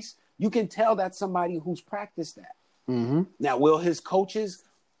release, you can tell that's somebody who's practiced that. Mm-hmm. Now, will his coaches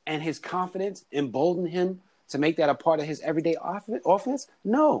and his confidence embolden him to make that a part of his everyday offense?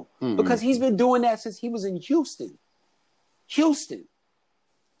 No, because he's been doing that since he was in Houston.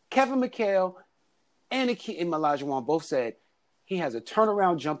 Kevin McHale and Olajuwon both said he has a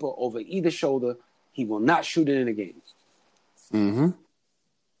turnaround jumper over either shoulder. He will not shoot it in a game. Mm-hmm.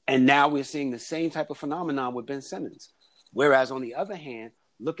 And now we're seeing the same type of phenomenon with Ben Simmons. Whereas on the other hand,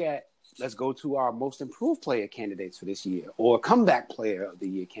 let's go to our most improved player candidates for this year or comeback player of the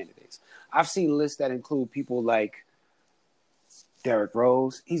year candidates. I've seen lists that include people like Derrick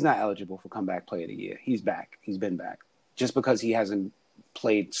Rose. He's not eligible for comeback player of the year. He's back. He's been back. Just because he hasn't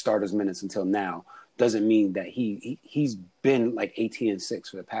played starters minutes until now doesn't mean that he's been like 18-6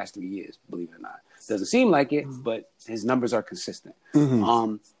 for the past 3 years, believe it or not. Doesn't seem like it, but his numbers are consistent.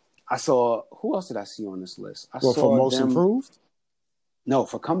 Mm-hmm. I saw, who else did I see on this list? I saw for most improved? No,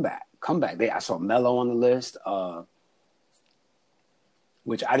 for comeback. I saw Melo on the list,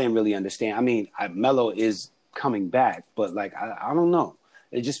 which I didn't really understand. I mean, Melo is coming back, but like I don't know.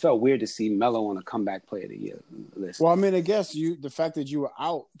 It just felt weird to see Melo on a comeback player of the year list. Well, I mean, I guess the fact that you were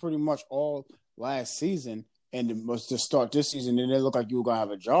out pretty much all last season and it was to start this season and it looked like you were gonna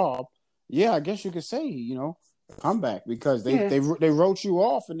have a job. Yeah, I guess you could say, comeback because they wrote you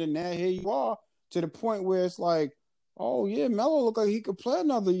off and then now here you are to the point where it's like, oh yeah, Melo looked like he could play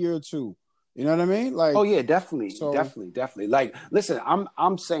another year or two. You know what I mean? Like, oh yeah, definitely. Like, listen,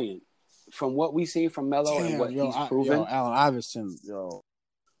 I'm saying from what we see from Melo and what he's proven, Allen Iverson,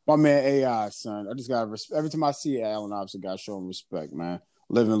 my man AI, son. I just got every time I see Allen Iverson, got to show him respect, man.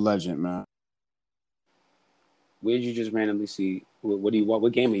 Living legend, man. Where did you just randomly see?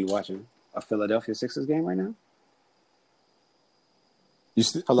 What game are you watching? A Philadelphia Sixers game right now?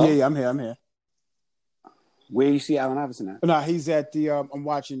 Hello? Yeah, I'm here. Where you see Allen Iverson at? No, he's at the. I'm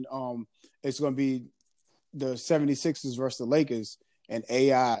watching. It's going to be the 76ers versus the Lakers, and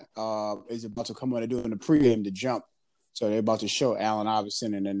AI is about to come on and doing the pregame to jump. So they're about to show Allen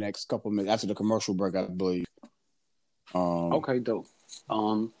Iverson in the next couple of minutes after the commercial break, I believe. Okay, dope.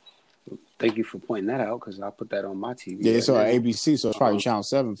 Thank you for pointing that out because I'll put that on my TV. Yeah, it's on ABC, so it's probably Channel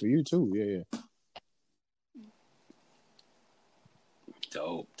 7 for you too. Yeah.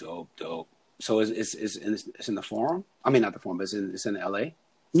 Dope. So it's in the Forum? I mean, not the Forum, but it's in LA?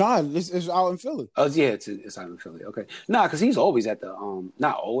 No, it's out in Philly. Oh, yeah, it's out in Philly. Okay. Nah, because he's always at the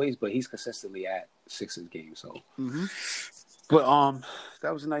not always, but he's consistently at Sixers games. So, but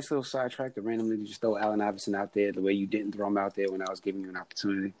that was a nice little sidetrack to randomly just throw Allen Iverson out there the way you didn't throw him out there when I was giving you an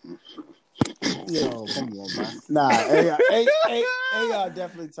opportunity. Yo, come on, man. Nah, AI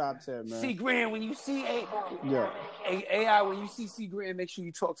definitely top 10, man. C Grant, when you see AI, when you see C Grant, make sure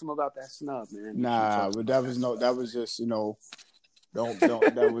you talk to him about that snub, man. Nah, but that was just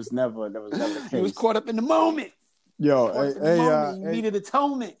that was never the case. He was caught up in the moment. Yo, he needed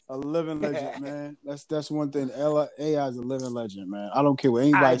atonement. A living legend, man. That's one thing. AI is a living legend, man. I don't care what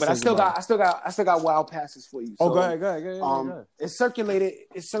anybody says. But I still got wild passes for you. So, go ahead. It's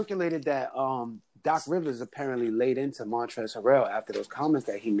circulated that Doc Rivers apparently laid into Montrezl Harrell after those comments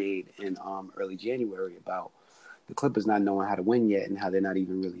that he made in early January about the Clippers not knowing how to win yet and how they're not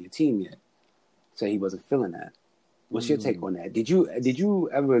even really a team yet. So he wasn't feeling that. What's your take on that? Did you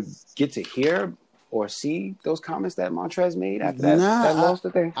ever get to hear or see those comments that Montrez made after that loss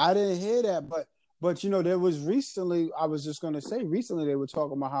that they? I didn't hear that, but there was recently. I was just going to say recently they were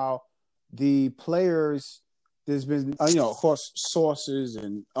talking about how the players. There's been of course sources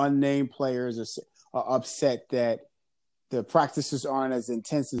and unnamed players are upset that the practices aren't as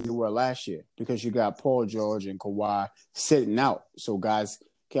intense as they were last year because you got Paul George and Kawhi sitting out, so guys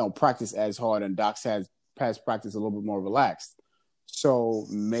can't practice as hard, and Doc's has past practice a little bit more relaxed. So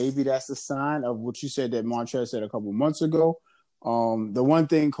maybe that's a sign of what you said that Montrez said a couple months ago. The one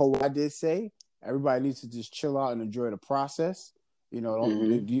thing Kawhi did say, everybody needs to just chill out and enjoy the process.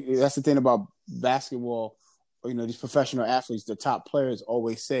 That's the thing about basketball. These professional athletes, the top players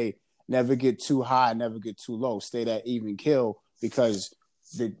always say, never get too high, never get too low. Stay that even kill because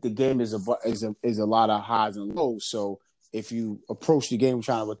the game is a lot of highs and lows. So if you approach the game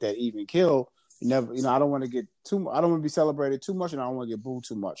trying with that even kill, I don't want to get I don't want to be celebrated too much, and I don't want to get booed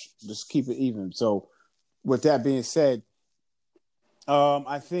too much. Just keep it even. So with that being said,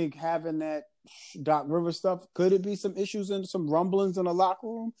 I think having that Doc Rivers stuff, could it be some issues and some rumblings in the locker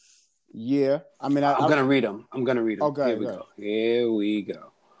room? Yeah. I mean, I'm going to read them. Okay. Here we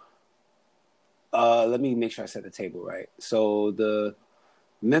go. Let me make sure I set the table right. So the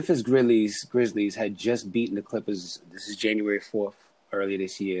Memphis Grizzlies had just beaten the Clippers. This is January 4th, earlier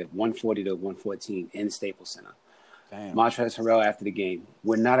this year, 140-114 in Staples Center. Damn. Montrezl Harrell after the game.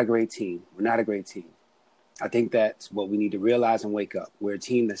 We're not a great team. I think that's what we need to realize and wake up. We're a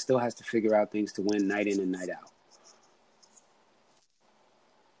team that still has to figure out things to win night in and night out.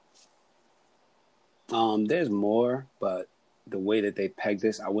 There's more, but the way that they pegged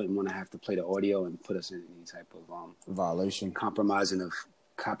this, I wouldn't want to have to play the audio and put us in any type of violation, compromising of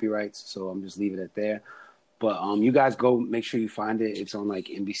copyrights. So I'm just leaving it there. But you guys go make sure you find it. It's on like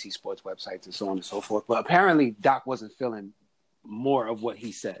NBC Sports websites and so on and so forth. But apparently Doc wasn't feeling more of what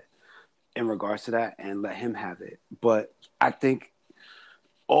he said in regards to that, and let him have it. But I think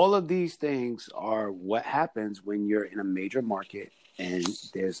all of these things are what happens when you're in a major market and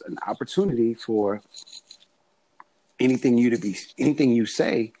there's an opportunity for anything you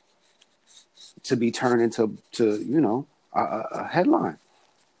say to be turned into a headline.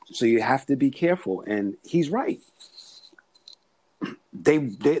 So you have to be careful, and he's right.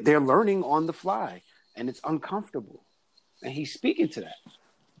 They're learning on the fly, and it's uncomfortable, and he's speaking to that.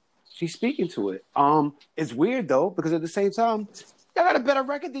 He's speaking to it. It's weird though, because at the same time, y'all got a better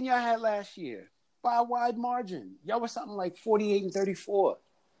record than y'all had last year by a wide margin. Y'all were something like 48-34.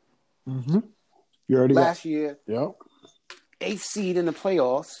 Mm-hmm. You already last year. Yep. 8th seed in the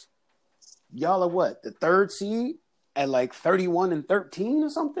playoffs. Y'all are what? The 3rd seed at like 31-13 or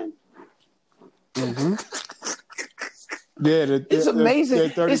something. Mm-hmm. Yeah, it's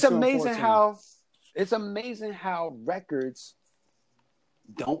amazing. It's amazing how records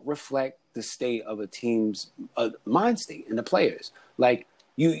don't reflect the state of a team's mind state and the players. Like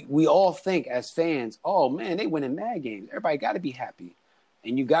we all think as fans, oh man, they winning mad games. Everybody got to be happy,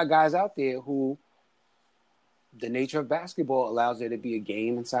 and you got guys out there who the nature of basketball allows there to be a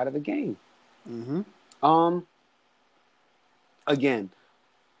game inside of a game. Mm-hmm. Again,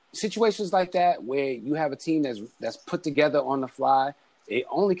 situations like that where you have a team that's put together on the fly, it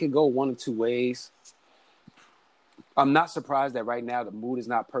only can go one of two ways. I'm not surprised that right now the mood is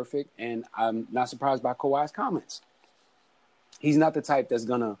not perfect, and I'm not surprised by Kawhi's comments. He's not the type that's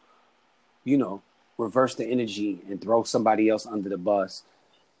gonna, reverse the energy and throw somebody else under the bus.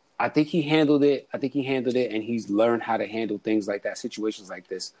 I think he handled it. And he's learned how to handle things like that, situations like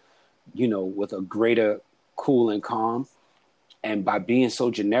this, with a greater cool and calm. And by being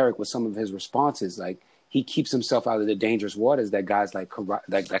so generic with some of his responses, like he keeps himself out of the dangerous waters that guys like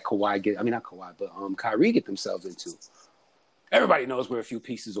Kawhi get. I mean, not Kawhi, but Kyrie get themselves into. Everybody knows we're a few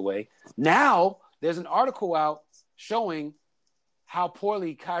pieces away. Now there's an article out showing how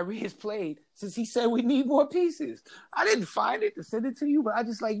poorly Kyrie has played since he said we need more pieces. I didn't find it to send it to you, but I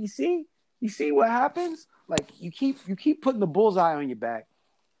just you see what happens? Like you keep putting the bullseye on your back.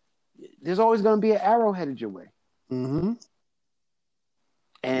 There's always going to be an arrow headed your way. Mm-hmm.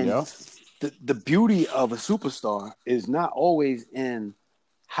 And the beauty of a superstar is not always in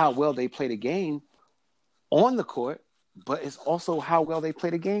how well they play the game on the court, but it's also how well they play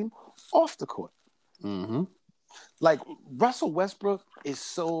the game off the court. Mm-hmm. Like Russell Westbrook is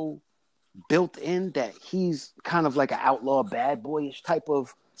so built in that he's kind of like an outlaw, bad boyish type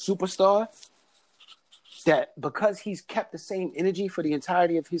of superstar that because he's kept the same energy for the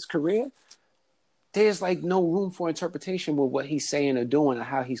entirety of his career, there's like no room for interpretation with what he's saying or doing or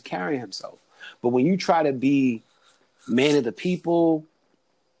how he's carrying himself. But when you try to be man of the people,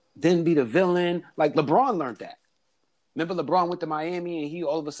 then be the villain, like LeBron learned that. Remember LeBron went to Miami and he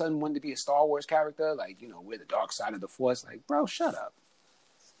all of a sudden wanted to be a Star Wars character? Like, we're the dark side of the force. Like, bro, shut up.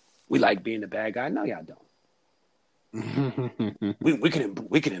 We like being the bad guy. No, y'all don't.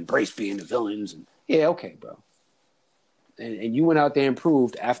 we can embrace being the villains. And, yeah, okay, bro. And you went out there and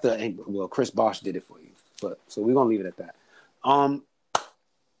proved Chris Bosh did it for you. But so we're gonna leave it at that.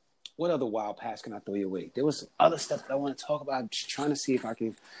 What other wild pass can I throw your way? There was some other stuff that I want to talk about. I'm just trying to see if I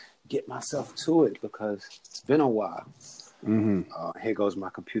can get myself to it because it's been a while. Mm-hmm. Here goes my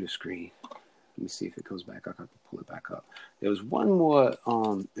computer screen. Let me see if it comes back. I have to pull it back up. There was one more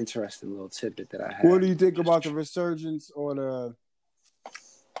interesting little tidbit that I had. What do you think about the resurgence or the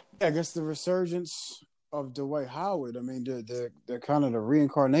resurgence of Dwight Howard? I mean, they're kind of the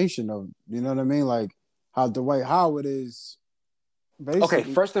reincarnation of, you know what I mean? Like how Dwight Howard is basically. Okay,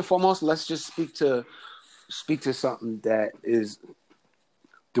 first and foremost, let's just speak to something that is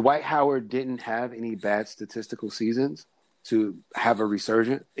Dwight Howard didn't have any bad statistical seasons to have a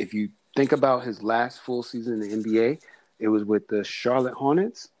resurgence. If you think about his last full season in the NBA, it was with the Charlotte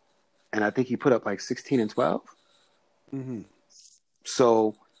Hornets, and I think he put up like 16 and 12. Mm-hmm.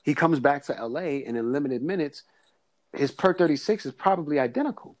 So he comes back to LA, and in limited minutes, his per 36 is probably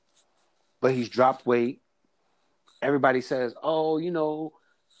identical. But he's dropped weight. Everybody says, oh, in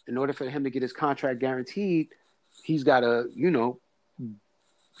order for him to get his contract guaranteed, he's got to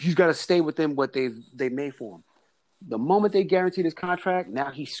stay within what they made for him. The moment they guaranteed his contract,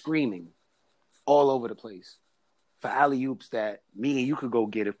 now he's screaming all over the place for alley-oops that me and you could go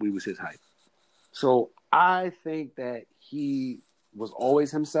get if we was his height. So I think that he was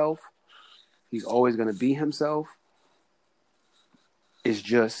always himself. He's always going to be himself. It's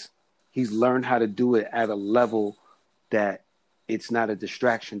just he's learned how to do it at a level that it's not a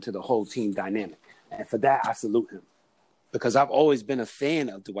distraction to the whole team dynamic. And for that, I salute him. Because I've always been a fan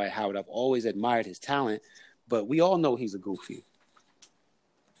of Dwight Howard. I've always admired his talent. But we all know he's a goofy.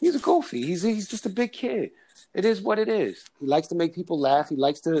 He's a goofy. He's just a big kid. It is what it is. He likes to make people laugh. He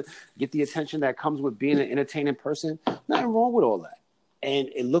likes to get the attention that comes with being an entertaining person. Nothing wrong with all that. And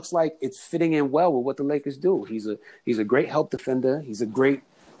it looks like it's fitting in well with what the Lakers do. He's a great help defender. He's a great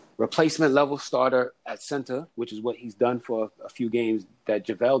replacement level starter at center, which is what he's done for a few games that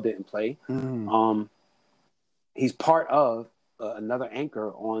JaVale didn't play. Mm. He's part of another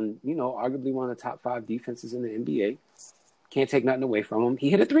anchor on, arguably one of the top 5 defenses in the NBA. Can't take nothing away from him. He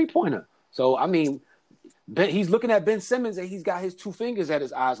hit a 3-pointer. So, I mean, he's looking at Ben Simmons and he's got his 2 fingers at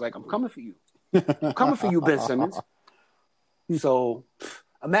his eyes like, I'm coming for you. I'm coming for you, Ben Simmons. So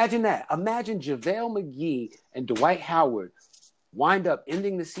imagine that. Imagine JaVale McGee and Dwight Howard wind up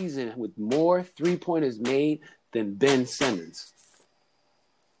ending the season with more 3-pointers made than Ben Simmons.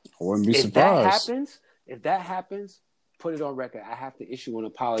 I wouldn't be surprised. If that happens, put it on record. I have to issue an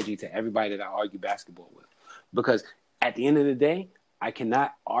apology to everybody that I argue basketball with. Because at the end of the day, I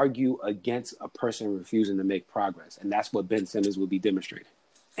cannot argue against a person refusing to make progress. And that's what Ben Simmons will be demonstrating.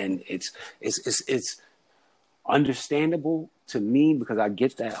 And it's understandable to me because I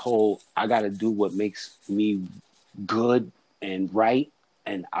get that whole, I got to do what makes me good and right.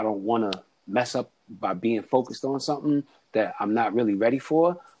 And I don't want to mess up by being focused on something that I'm not really ready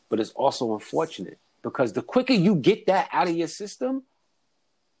for. But it's also unfortunate because the quicker you get that out of your system,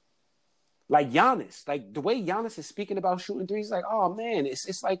 like Giannis, like the way Giannis is speaking about shooting threes, like, oh man,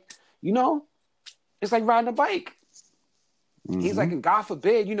 it's like, it's like riding a bike. Mm-hmm. He's like, and God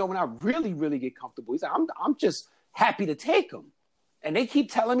forbid, when I really, really get comfortable, he's like, I'm just happy to take them. And they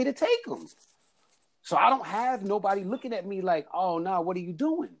keep telling me to take them. So I don't have nobody looking at me like, oh, no, what are you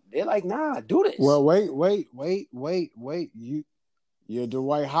doing? They're like, nah, do this. Well, wait. Your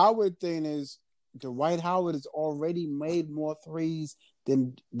Dwight Howard thing is Dwight Howard has already made more threes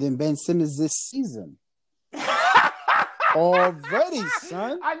than Ben Simmons this season. Already,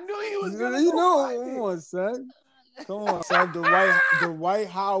 son. I knew he was going to come on, son. Come on, son. Dwight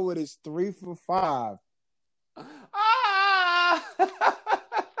Howard is 3 for 5. Ah!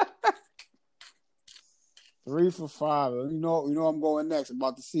 3 for 5. You know I'm going next. I'm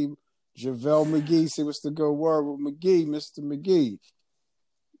about to see JaVale McGee. See what's the good word with McGee, Mr. McGee.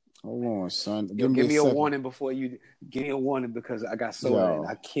 Hold on, son. Give me a warning before you give me a warning because I got soda and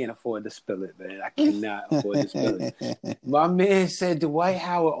I can't afford to spill it, man. I cannot afford to spill it. My man said Dwight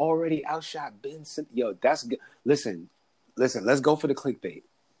Howard already outshot Ben Simmons. Yo, that's good. Listen, let's go for the clickbait.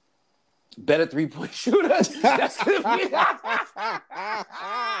 Better 3-point shooter. That's gonna be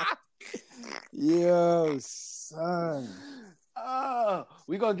yo, son.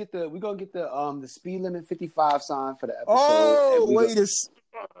 We're gonna get the speed limit 55 sign for the episode. Oh, wait a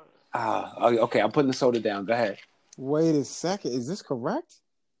okay, I'm putting the soda down. Go ahead. Wait a second. Is this correct?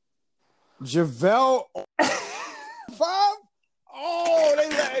 JaVale 5?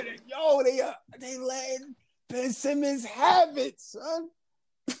 Oh, they letting Ben Simmons have it, son.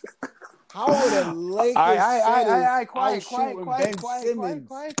 How would the Lakers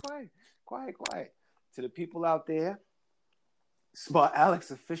quiet. To the people out there, Smart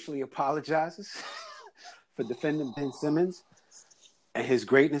Alex officially apologizes for defending Ben Simmons and his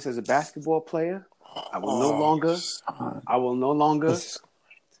greatness as a basketball player. I will no longer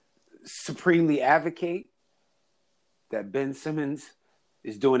supremely advocate that Ben Simmons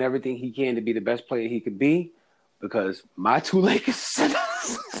is doing everything he can to be the best player he could be because my 2 Lakers centers.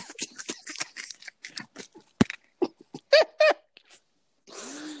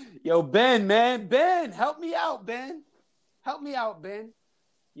 Yo, Ben, help me out, Ben.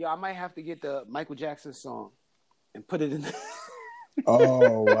 Yo, I might have to get the Michael Jackson song and put it in.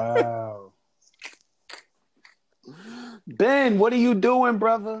 Oh wow. Ben, what are you doing,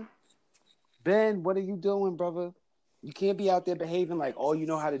 brother? Ben, what are you doing, brother? You can't be out there behaving like all you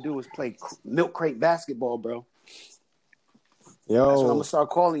know how to do is play milk crate basketball, bro. Yo, That's what I'm gonna start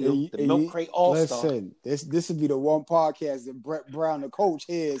calling you, the milk crate all-star. Listen, this would be the one podcast that Brett Brown, the coach,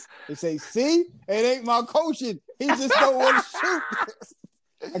 hears and say, "See, it ain't my coaching. He just don't want to shoot.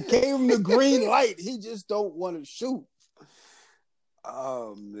 I gave him the green light. He just don't want to shoot."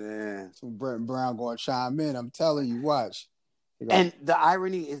 Oh man! So Brett Brown gonna chime in. I'm telling you, watch. And the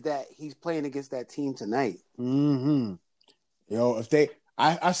irony is that he's playing against that team tonight. Mm-hmm. Yo, if they,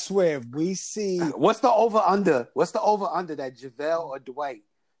 I swear, if we see what's the over under? What's the over under that JaVale or Dwight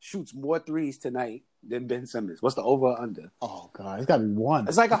shoots more threes tonight than Ben Simmons? What's the over under? Oh God, it's gotta be one.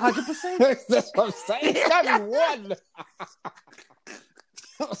 It's like 100%. That's what I'm saying. It's gotta be one.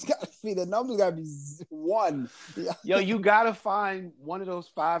 It's gotta be the number's gotta be one. Yo, you gotta find one of those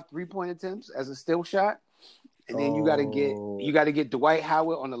 5 3-point attempts as a still shot, and then you gotta get Dwight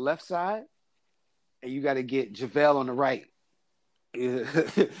Howard on the left side, and you gotta get JaVale on the right. Yeah,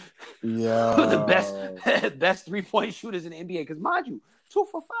 the best 3-point shooters in the NBA. Because mind you, 2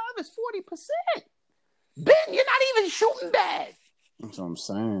 for 5 is 40%. Ben, you're not even shooting bad. That's what I'm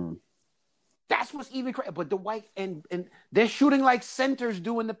saying. That's what's even crazy. But Dwight and they're shooting like centers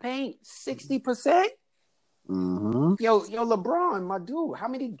do in the paint, 60%. Mm-hmm. Yo, LeBron, my dude, how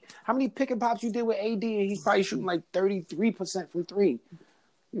many pick and pops you did with AD, and he's probably shooting like 33% from 3.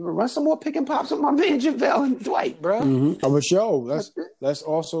 You run some more pick and pops with my man JaVale and Dwight, bro. Mm-hmm. But yo, let's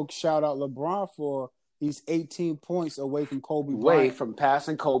also shout out LeBron for he's 18 points away from Kobe Bryant. Away from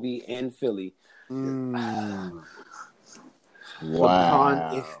passing Kobe in Philly. Wow.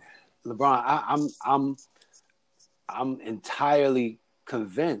 LeBron, I'm entirely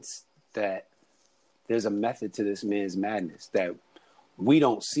convinced that there's a method to this man's madness that we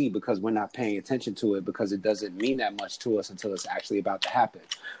don't see because we're not paying attention to it because it doesn't mean that much to us until it's actually about to happen.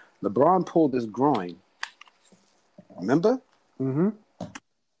 LeBron pulled his groin. Remember? Mm-hmm.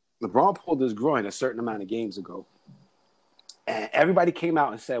 LeBron pulled his groin a certain amount of games ago. And everybody came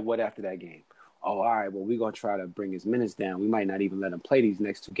out and said, what after that game? Oh, all right, well, we're going to try to bring his minutes down. We might not even let him play these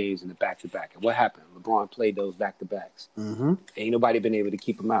next 2 games in the back-to-back. And what happened? LeBron played those back-to-backs. Mm-hmm. Ain't nobody been able to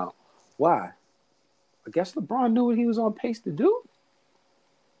keep him out. Why? I guess LeBron knew what he was on pace to do.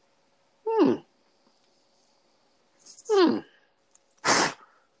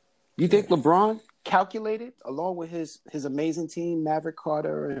 You think LeBron calculated, along with his amazing team, Maverick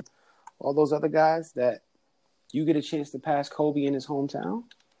Carter and all those other guys, that you get a chance to pass Kobe in his hometown?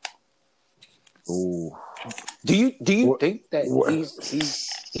 Ooh. Do you think that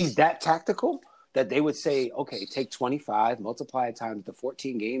he's that tactical that they would say, okay, take 25, multiply it times the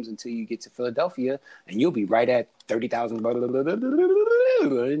 14 games until you get to Philadelphia, and you'll be right at 30,000,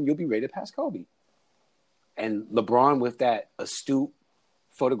 and you'll be ready to pass Kobe. And LeBron, with that astute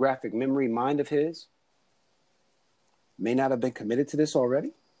photographic memory mind of his, may not have been committed to this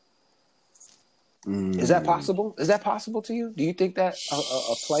already. Is that possible? Is that possible to you? Do you think that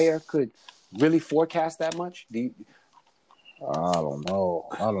a player could really forecast that much? I don't know.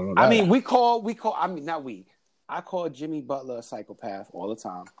 I mean, I call Jimmy Butler a psychopath all the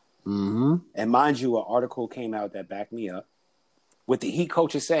time. Mm-hmm. And mind you, an article came out that backed me up. With the Heat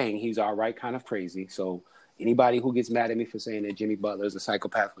coaches saying he's all right, kind of crazy. So anybody who gets mad at me for saying that Jimmy Butler is a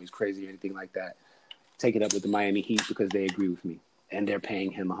psychopath or he's crazy or anything like that, take it up with the Miami Heat because they agree with me. And they're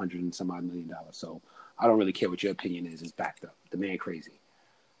paying him $100 and some odd million. So I don't really care what your opinion is. It's backed up. The man crazy.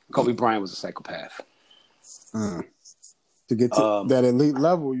 Kobe Bryant was a psychopath. To get to that elite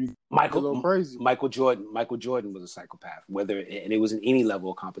level, you a little crazy. Michael Jordan was a psychopath, and it was in any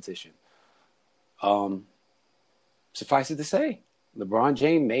level of competition. Suffice it to say, LeBron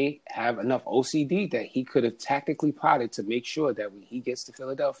James may have enough OCD that he could have tactically plotted to make sure that when he gets to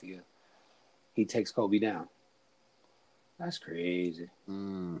Philadelphia, he takes Kobe down. That's crazy.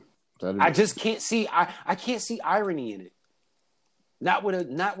 I just can't see. I can't see irony in it. Not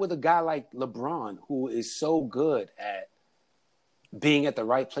with a guy like LeBron, who is so good at being at the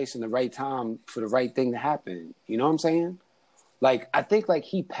right place in the right time for the right thing to happen. You know what I'm saying? Like, I think like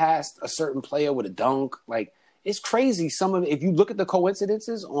he passed a certain player with a dunk. Like, it's crazy. If you look at the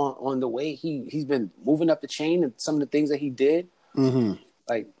coincidences on the way he's been moving up the chain and some of the things that he did,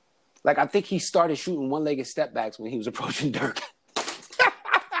 like I think he started shooting one-legged step backs when he was approaching Dirk.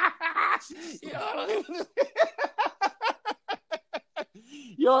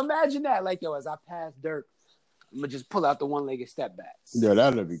 Yo, imagine that. Like, as I pass Dirk, I'm going to just pull out the one-legged step back. Yeah,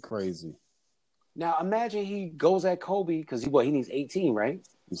 that'd be crazy. Now, imagine he goes at Kobe because he needs 18, right?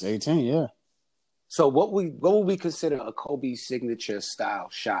 He's 18, yeah. So what would we consider a Kobe signature style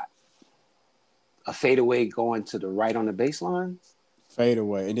shot? A fadeaway going to the right on the baseline?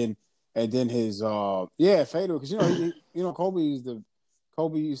 Fadeaway. And then his fadeaway, because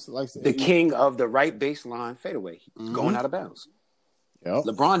Kobe likes the king of the right baseline fadeaway, going out of bounds. Yep.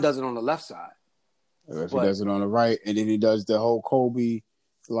 LeBron does it on the left side. He does it on the right, and then he does the whole Kobe,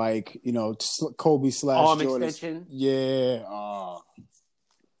 Kobe / arm Jordan. extension. Yeah.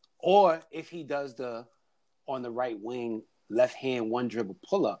 Or if he does on the right wing, left hand, one dribble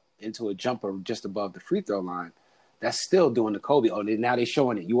pull up into a jumper just above the free throw line, that's still doing the Kobe. Oh, now they're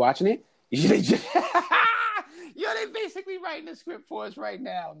showing it. You watching it? They basically writing the script for us right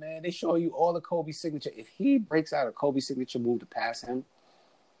now, man. They show you all the Kobe signature. If he breaks out a Kobe signature move to pass him,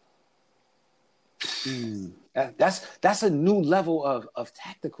 that's a new level of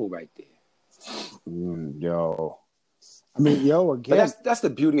tactical right there. Yo. I mean, again. But that's the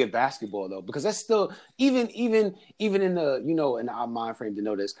beauty of basketball, though, because that's still even in the in our mind frame to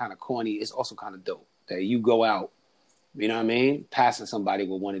know that it's kind of corny. It's also kind of dope that you go out, you know what I mean, passing somebody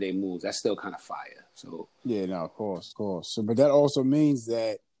with one of their moves. That's still kind of fire. So yeah, no, of course. So, but that also means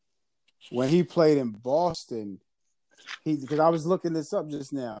that when he played in Boston, because I was looking this up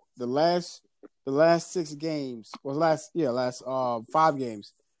just now, the last 6 games, last 5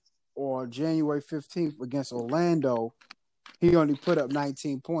 games, on January 15th against Orlando, he only put up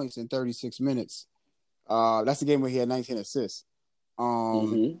 19 points in 36 minutes. That's the game where he had 19 assists.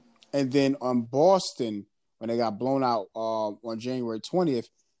 And then on Boston, when they got blown out on January 20th,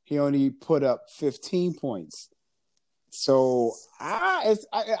 he only put up 15 points. So I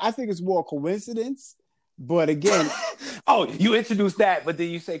think it's more coincidence. But again, you introduced that, but then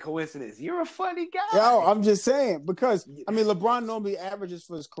you say coincidence. You're a funny guy. Yo, I'm just saying, because I mean, LeBron normally averages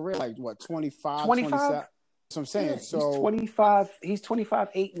for his career like what, 25, 27? That's what I'm saying. Yeah, so 25. He's 25,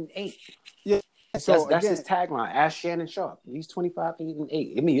 8 and 8. Yeah. So that's his tagline. Ask Shannon Sharp. He's 25, 8 and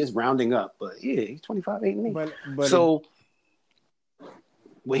 8. I mean, it's rounding up, but yeah, he's 25, 8 and 8. But so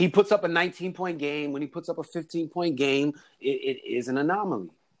when he puts up a 19-point game, when he puts up a 15-point game, it is an anomaly.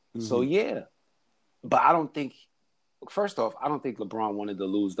 So yeah. But I don't think LeBron wanted to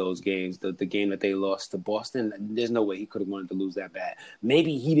lose those games. The game that they lost to Boston, there's no way he could have wanted to lose that bad.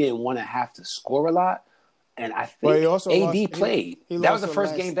 Maybe he didn't want to have to score a lot. And I think AD played. That was the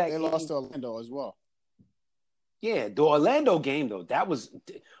first game back. They lost to Orlando as well. Yeah, the Orlando game, though,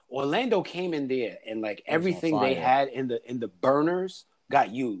 Orlando came in there and like everything they had in the burners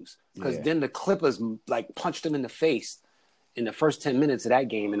got used. Because then the Clippers like punched them in the face in the first 10 minutes of that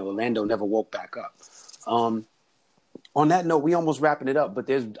game, and Orlando never woke back up. On that note, we almost wrapping it up, but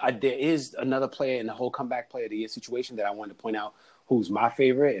there is another player in the whole comeback player of the year situation that I wanted to point out, who's my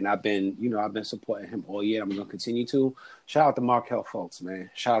favorite, and I've been supporting him all year. I'm going to continue to. Shout out to Markelle Fultz, man.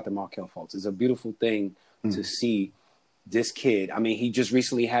 Shout out to Markelle Fultz. It's a beautiful thing to see this kid. I mean, he just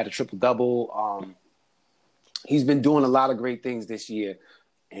recently had a triple-double. He's been doing a lot of great things this year.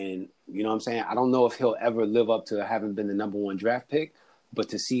 And, you know what I'm saying? I don't know if he'll ever live up to having been the number 1 draft pick, but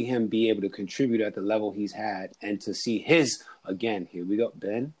to see him be able to contribute at the level he's had and to see his, again, here we go,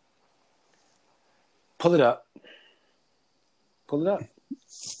 Ben. Pull it up.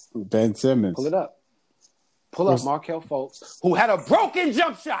 Ben Simmons. Pull it up. Pull up Markelle Fultz, who had a broken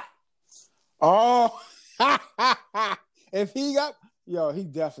jump shot. Oh, if he got... Yo, he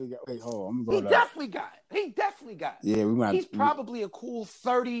definitely got. Wait, hold on. I'm going He definitely got it. Yeah, we might. He's probably a cool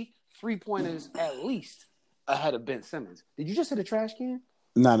 30 3-pointers at least ahead of Ben Simmons. Did you just hit a trash can?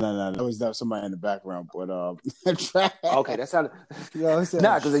 No. That was somebody in the background. But okay, that sounded. Because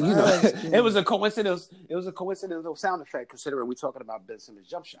it was a coincidence. It was a coincidental sound effect considering we're talking about Ben Simmons'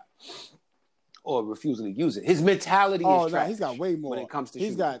 jump shot or refusing to use it. His mentality is trash. He's got way more when it comes to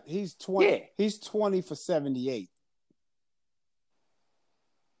shooting. He's 20. Yeah. He's 20 for 78.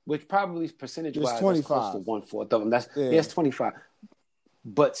 Which probably percentage-wise is close to 1/4 of them. That's 25.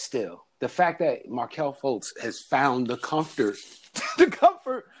 But still, the fact that Markelle Fultz has found the comfort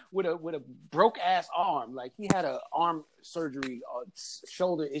with a broke-ass arm. Like, he had an arm surgery,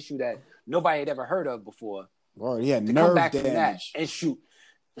 shoulder issue that nobody had ever heard of before. Or he had to nerve come back damage. from that and shoot.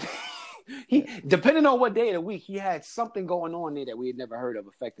 He, depending on what day of the week, he had something going on there that we had never heard of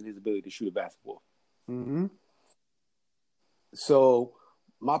affecting his ability to shoot a basketball. Mm-hmm. So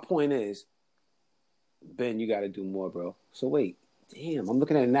my point is, Ben, you got to do more, bro. So wait, damn, I'm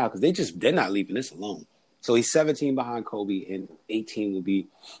looking at it now because they're not leaving this alone. So he's 17 behind Kobe, and 18 will be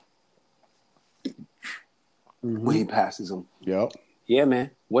when he passes him. Yep. Yeah, man.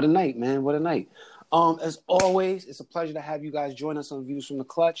 What a night, man. What a night. As always, it's a pleasure to have you guys join us on Views from the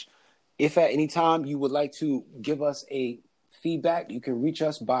Clutch. If at any time you would like to give us a feedback, you can reach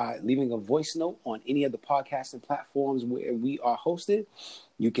us by leaving a voice note on any of the podcasting platforms where we are hosted.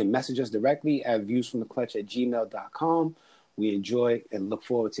 You can message us directly at viewsfromtheclutch@gmail.com. We enjoy and look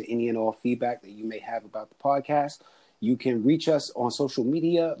forward to any and all feedback that you may have about the podcast. You can reach us on social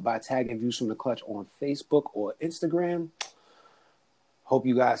media by tagging Views from the Clutch on Facebook or Instagram. Hope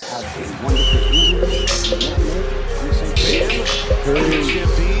you guys have a wonderful evening.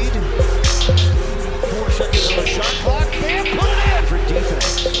 Embiid. 4 seconds on the shot clock. Bam, put it in for defense.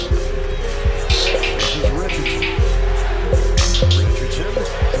 This is Richardson. Richardson to the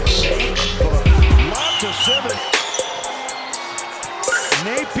paint. Lob to Simmons.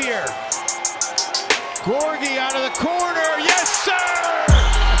 Napier. Gorgie out of the corner. Yes, sir!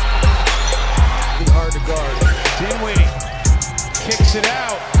 Hard to guard. Dinwiddie kicks it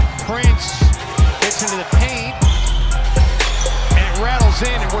out. Prince gets into the paint. And it rattles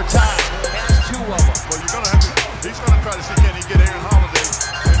in, and we're tied. Has 2 of them. Well, he's going to try to see